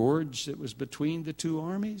gorge that was between the two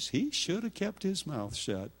armies. He should have kept his mouth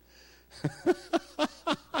shut.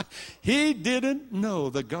 He didn't know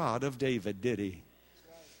the God of David, did he?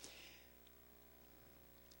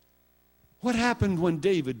 What happened when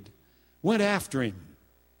David went after him?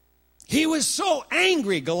 He was so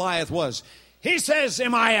angry, Goliath was. He says,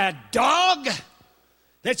 am I a dog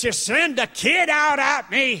that you send a kid out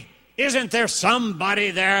at me? Isn't there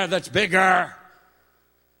somebody there that's bigger?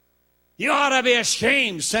 You ought to be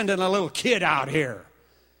ashamed sending a little kid out here.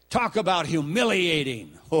 Talk about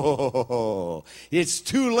humiliating. Oh, it's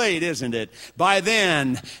too late, isn't it? By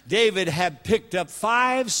then, David had picked up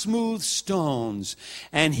 5 smooth stones,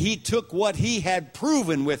 and he took what he had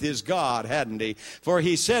proven with his God, hadn't he? For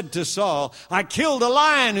he said to Saul, I killed a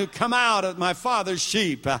lion who come out of my father's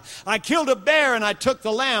sheep. I killed a bear, and I took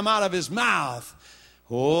the lamb out of his mouth.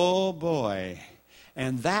 Oh, boy.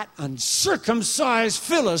 And that uncircumcised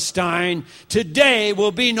Philistine today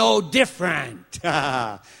will be no different.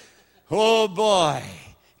 Oh, boy.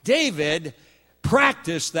 David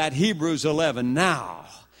practiced that Hebrews 11. Now,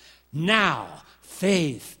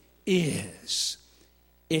 faith is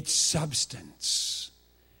its substance.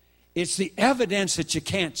 It's the evidence that you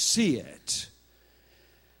can't see it.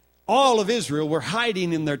 All of Israel were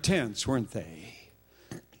hiding in their tents, weren't they?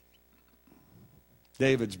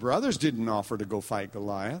 David's brothers didn't offer to go fight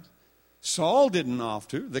Goliath. Saul didn't offer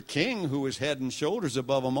to. The king, who was head and shoulders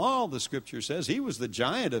above them all, the scripture says, he was the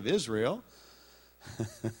giant of Israel.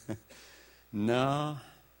 No,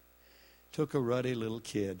 took a ruddy little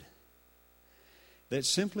kid that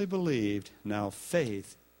simply believed, now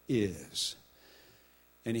faith is.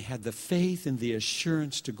 And he had the faith and the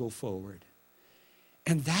assurance to go forward.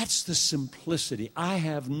 And that's the simplicity. I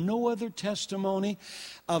have no other testimony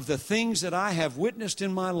of the things that I have witnessed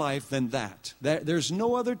in my life than that. There's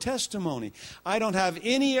no other testimony. I don't have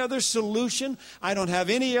any other solution. I don't have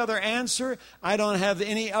any other answer. I don't have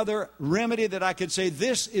any other remedy that I could say,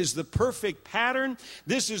 this is the perfect pattern.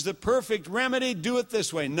 This is the perfect remedy. Do it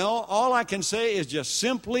this way. No, all I can say is just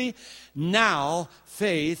simply, now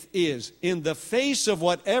faith is. In the face of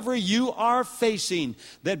whatever you are facing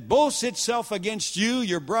that boasts itself against you,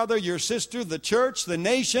 your brother, your sister, the church, the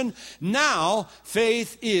nation, now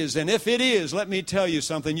faith is. And if it is, let me tell you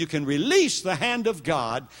something, you can release the hand of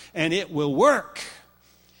God and it will work.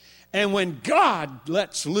 And when God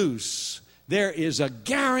lets loose, there is a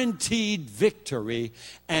guaranteed victory,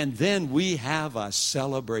 and then we have a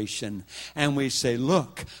celebration. And we say,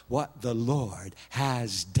 look what the Lord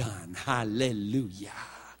has done. Hallelujah.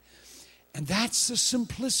 And that's the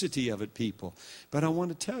simplicity of it, people. But I want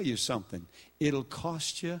to tell you something. It'll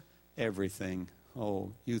cost you everything.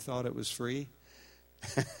 Oh, you thought it was free?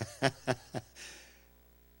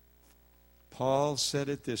 Paul said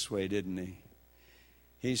it this way, didn't he?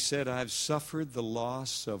 He said, I've suffered the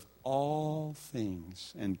loss of all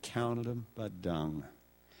things and counted them but dung,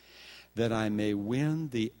 that I may win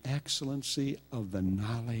the excellency of the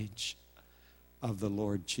knowledge of the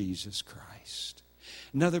Lord Jesus Christ.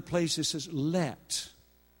 Another place it says, let.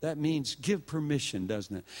 That means give permission,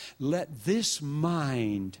 doesn't it? Let this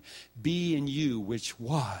mind be in you, which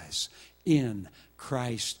was in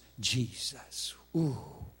Christ Jesus. Ooh.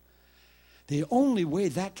 The only way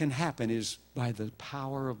that can happen is by the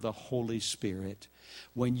power of the Holy Spirit,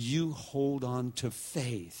 when you hold on to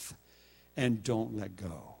faith and don't let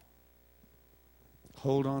go.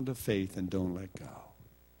 Hold on to faith and don't let go.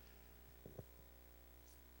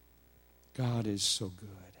 God is so good.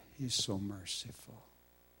 He's so merciful.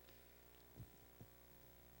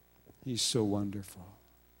 He's so wonderful.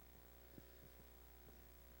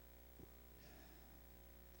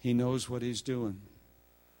 He knows what he's doing.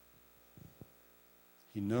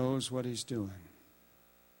 He knows what he's doing.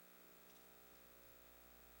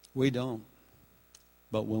 We don't.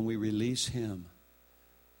 But when we release him,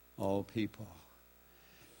 all people,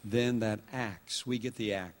 then that axe, we get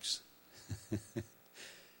the axe.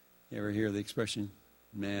 You ever hear the expression,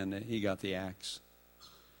 man, he got the axe?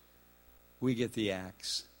 We get the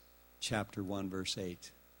axe. Chapter 1, verse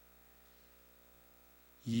 8.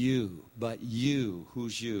 You, but you,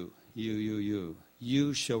 who's you? You.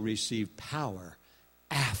 You shall receive power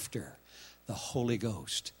after the Holy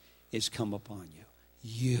Ghost is come upon you.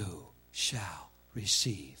 You shall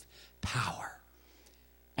receive power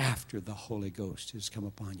after the Holy Ghost has come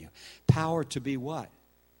upon you. Power to be what?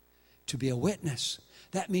 To be a witness.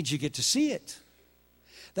 That means you get to see it.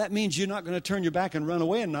 That means you're not going to turn your back and run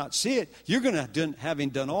away and not see it. You're going to, having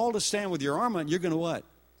done all to stand with your arm on, you're going to what?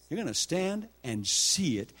 You're going to stand and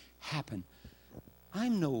see it happen.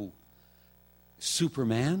 I'm no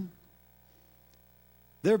Superman.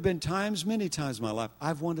 There have been times, many times in my life,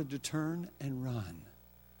 I've wanted to turn and run.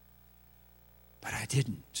 But I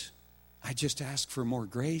didn't. I just asked for more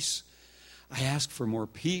grace. I asked for more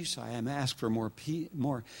peace. I am asked for more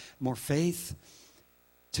faith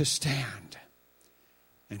to stand.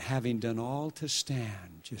 And having done all to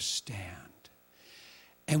stand, just stand.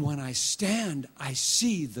 And when I stand, I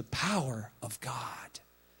see the power of God.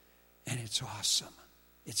 And it's awesome.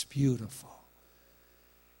 It's beautiful.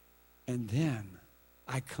 And then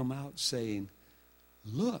I come out saying,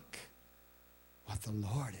 look what the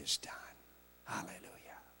Lord has done. Hallelujah.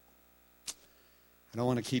 I don't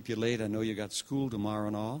want to keep you late. I know you got school tomorrow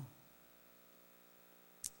and all.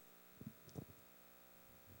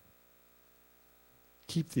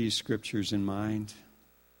 Keep these scriptures in mind.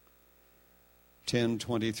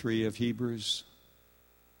 10:23 of Hebrews.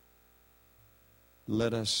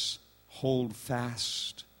 Let us hold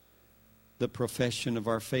fast the profession of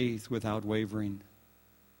our faith without wavering,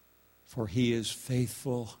 for he is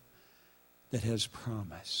faithful that has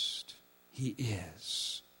promised. He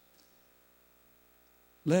is.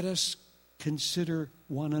 Let us consider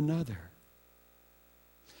one another,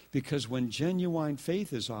 because when genuine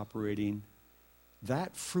faith is operating,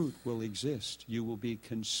 that fruit will exist. You will be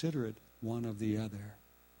considerate one of the other.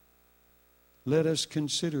 Let us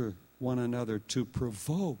consider one another to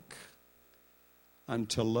provoke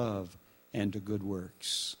unto love and to good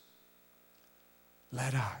works.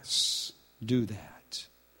 Let us do that.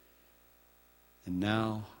 And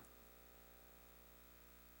now,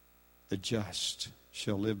 the just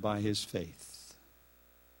shall live by his faith,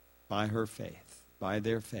 by her faith, by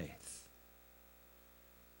their faith.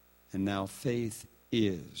 And now faith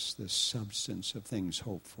is the substance of things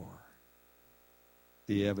hoped for,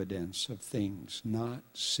 the evidence of things not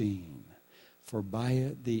seen. For by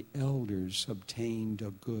it the elders obtained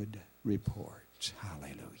a good report.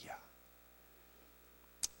 Hallelujah.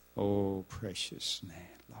 Oh, precious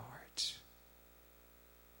name, Lord.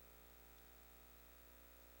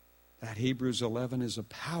 That Hebrews 11 is a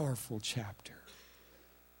powerful chapter.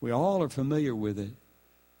 We all are familiar with it,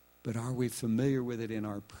 but are we familiar with it in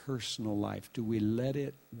our personal life? Do we let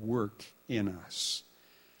it work in us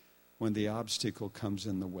when the obstacle comes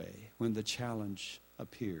in the way, when the challenge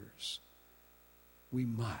appears? We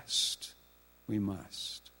must. We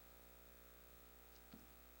must.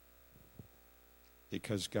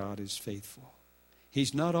 Because God is faithful.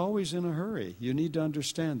 He's not always in a hurry. You need to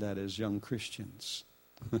understand that as young Christians.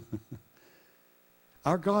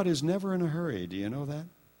 Our God is never in a hurry. Do you know that?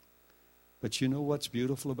 But you know what's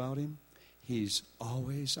beautiful about him? He's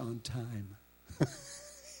always on time.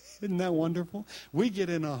 Isn't that wonderful? We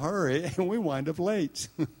get in a hurry and we wind up late.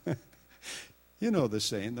 You know the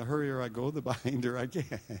saying, the hurrier I go, the behinder I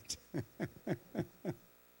get.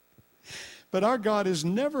 But our God is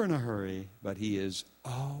never in a hurry, but he is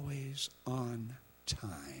always on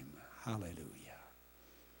time. Hallelujah.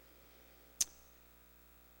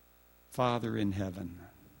 Father in heaven,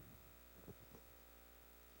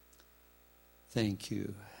 thank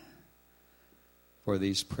you for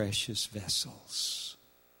these precious vessels.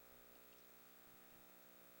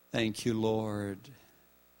 Thank you, Lord,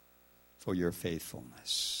 for your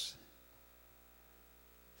faithfulness.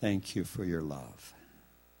 Thank you for your love.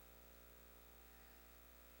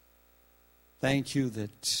 Thank you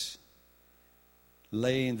that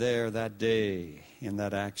laying there that day in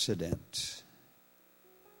that accident,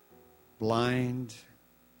 blind,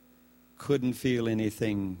 couldn't feel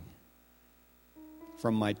anything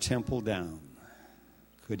from my temple down,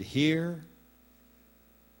 could hear,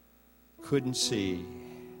 couldn't see.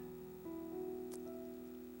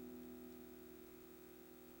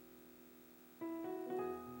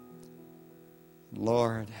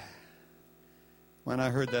 Lord, when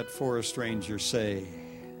I heard that forest ranger say,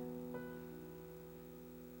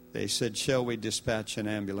 they said, shall we dispatch an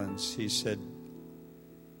ambulance? He said,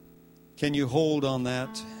 can you hold on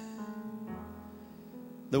that?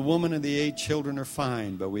 The woman and the 8 children are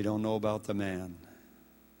fine, but we don't know about the man.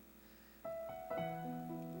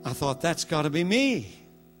 I thought, that's got to be me.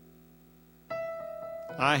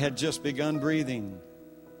 I had just begun breathing.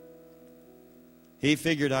 He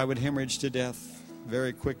figured I would hemorrhage to death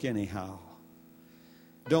very quick anyhow.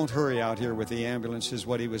 Don't hurry out here with the ambulance is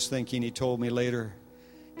what he was thinking, he told me later.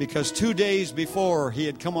 Because 2 days before, he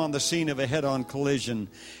had come on the scene of a head-on collision,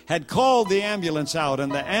 had called the ambulance out,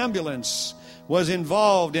 and the ambulance was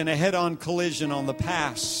involved in a head-on collision on the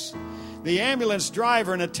pass. The ambulance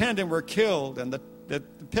driver and attendant were killed, and the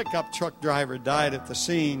pickup truck driver died at the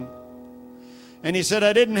scene. And he said,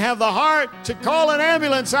 I didn't have the heart to call an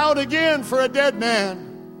ambulance out again for a dead man,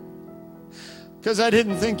 because I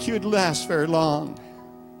didn't think you'd last very long.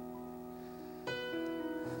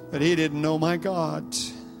 But he didn't know my God.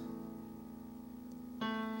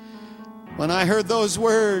 When I heard those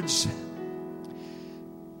words,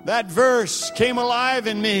 that verse came alive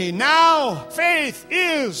in me. Now faith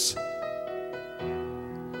is.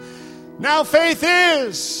 Now faith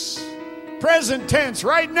is. Present tense.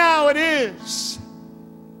 Right now it is.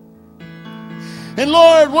 And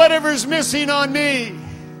Lord, whatever's missing on me,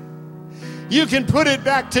 you can put it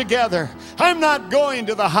back together. I'm not going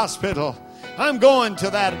to the hospital. I'm going to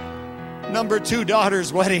that number 2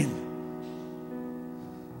 daughter's wedding.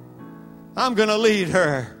 I'm going to lead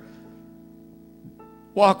her.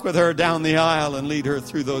 Walk with her down the aisle and lead her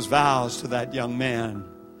through those vows to that young man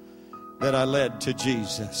that I led to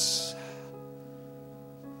Jesus.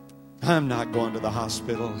 I'm not going to the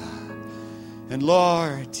hospital. And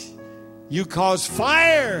Lord, you caused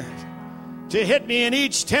fire to hit me in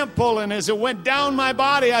each temple, and as it went down my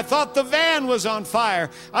body, I thought the van was on fire.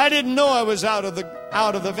 I didn't know I was out of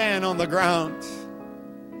the van on the ground.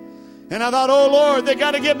 And I thought, oh Lord, they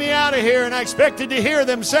got to get me out of here. And I expected to hear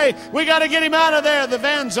them say, we got to get him out of there. The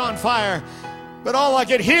van's on fire. But all I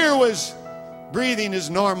could hear was breathing is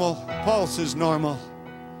normal, pulse is normal.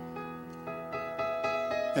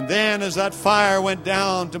 And then as that fire went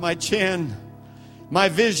down to my chin, my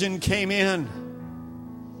vision came in.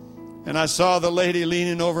 And I saw the lady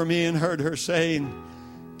leaning over me and heard her saying,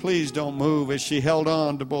 please don't move, as she held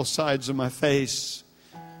on to both sides of my face.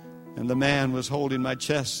 And the man was holding my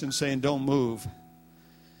chest and saying, don't move.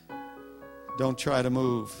 Don't try to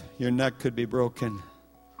move. Your neck could be broken.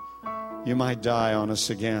 You might die on us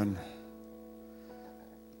again.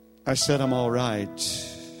 I said, I'm all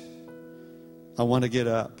right. I want to get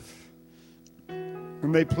up.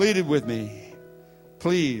 And they pleaded with me,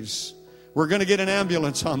 please, we're going to get an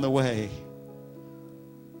ambulance on the way.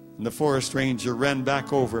 And the forest ranger ran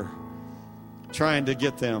back over, trying to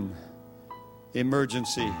get them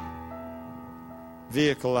emergency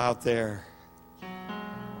vehicle out there.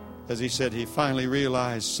 As he said, he finally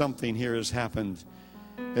realized something here has happened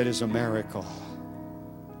that is a miracle.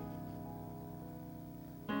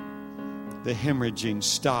 The hemorrhaging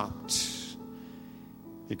stopped.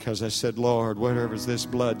 Because I said, Lord, whatever's this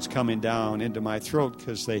blood's coming down into my throat,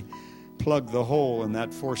 because they plugged the hole and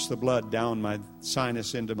that forced the blood down my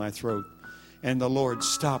sinus into my throat. And the Lord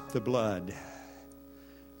stopped the blood.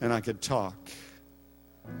 And I could talk.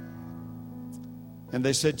 And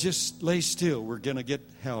they said, just lay still. We're going to get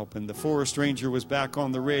help. And the forest ranger was back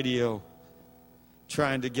on the radio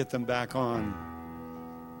trying to get them back on.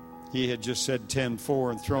 He had just said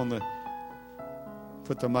 10-4 and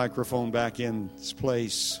put the microphone back in its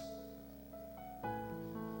place.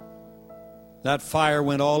 That fire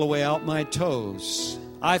went all the way out my toes.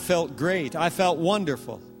 I felt great. I felt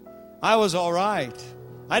wonderful. I was all right.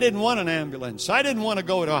 I didn't want an ambulance. I didn't want to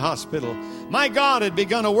go to a hospital. My God had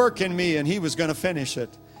begun a work in me, and He was going to finish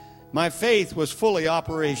it. My faith was fully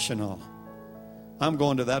operational. I'm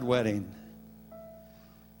going to that wedding.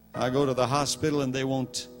 I go to the hospital, and they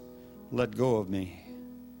won't let go of me.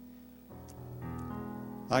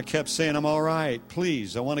 I kept saying, I'm all right.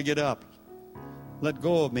 Please, I want to get up. Let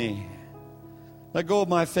go of me. Let go of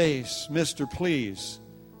my face. Mister, please,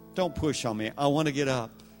 don't push on me. I want to get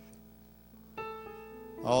up.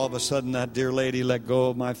 All of a sudden, that dear lady let go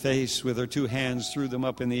of my face with her 2 hands, threw them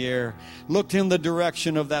up in the air, looked in the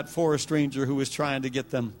direction of that forest ranger who was trying to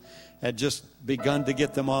get them, had just begun to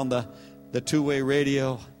get them on the 2-way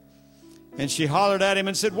radio. And she hollered at him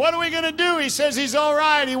and said, what are we going to do? He says he's all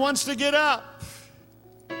right. He wants to get up.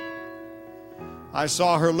 I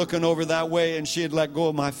saw her looking over that way, and she had let go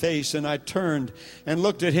of my face, and I turned and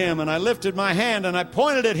looked at him, and I lifted my hand, and I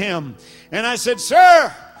pointed at him, and I said,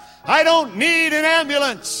 sir, I don't need an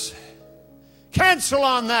ambulance. Cancel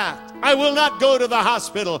on that. I will not go to the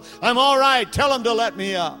hospital. I'm all right. Tell them to let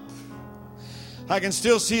me up. I can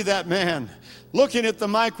still see that man looking at the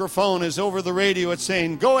microphone as over the radio it's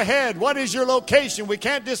saying, go ahead, what is your location? We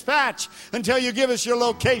can't dispatch until you give us your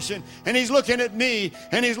location. And he's looking at me,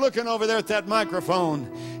 and he's looking over there at that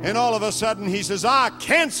microphone. And all of a sudden he says,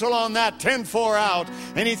 cancel on that 10-4 out.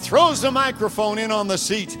 And he throws the microphone in on the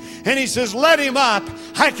seat. And he says, let him up.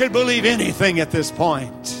 I could believe anything at this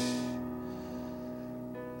point.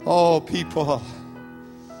 Oh, people,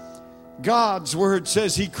 God's word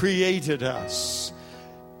says he created us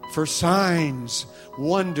for signs,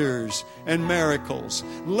 wonders, and miracles.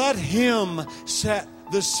 Let him set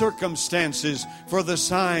the circumstances for the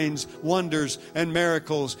signs, wonders, and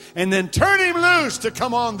miracles. And then turn him loose to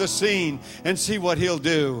come on the scene and see what he'll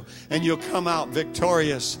do. And you'll come out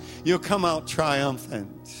victorious. You'll come out triumphant.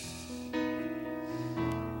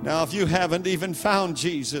 Now, if you haven't even found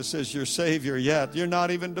Jesus as your Savior yet, you're not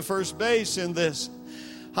even to first base in this.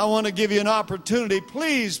 I want to give you an opportunity.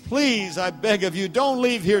 Please, please, I beg of you, don't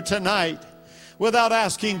leave here tonight without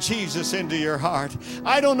asking Jesus into your heart.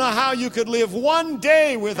 I don't know how you could live one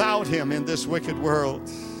day without him in this wicked world.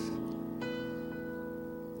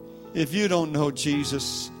 If you don't know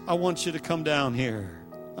Jesus, I want you to come down here.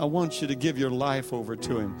 I want you to give your life over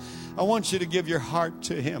to him. I want you to give your heart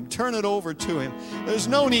to him. Turn it over to him. There's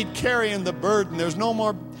no need carrying the burden. There's no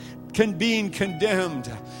more being condemned.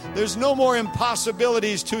 There's no more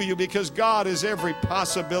impossibilities to you, because God is every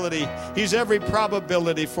possibility. He's every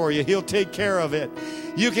probability for you. He'll take care of it.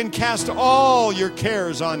 You can cast all your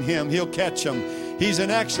cares on him. He'll catch them. He's an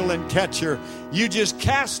excellent catcher. You just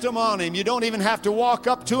cast them on him. You don't even have to walk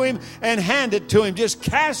up to him and hand it to him. Just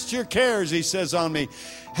cast your cares, he says, on me,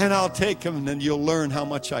 and I'll take them, and you'll learn how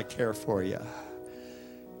much I care for you.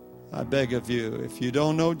 I beg of you, if you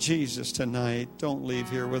don't know Jesus tonight, don't leave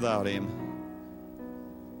here without him.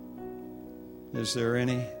 Is there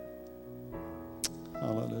any?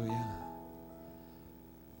 Hallelujah.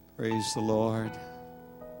 Praise the Lord.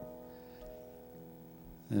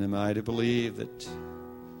 And am I to believe that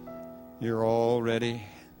you're all ready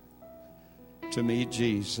to meet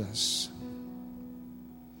Jesus?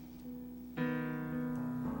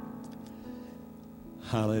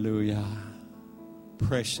 Hallelujah.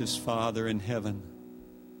 Precious Father in heaven,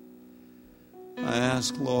 I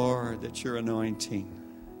ask, Lord, that your anointing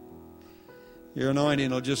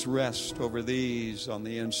will just rest over these on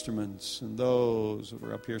the instruments and those who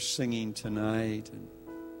are up here singing tonight, and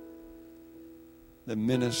the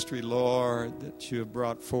ministry, Lord, that you have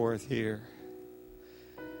brought forth here.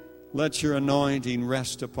 Let your anointing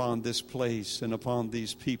rest upon this place and upon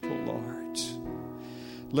these people, Lord.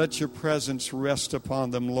 Let your presence rest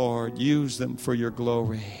upon them, Lord. Use them for your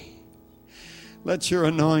glory. Let your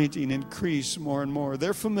anointing increase more and more.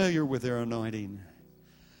 They're familiar with their anointing.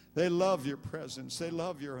 They love your presence. They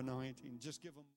love your anointing. Just give them...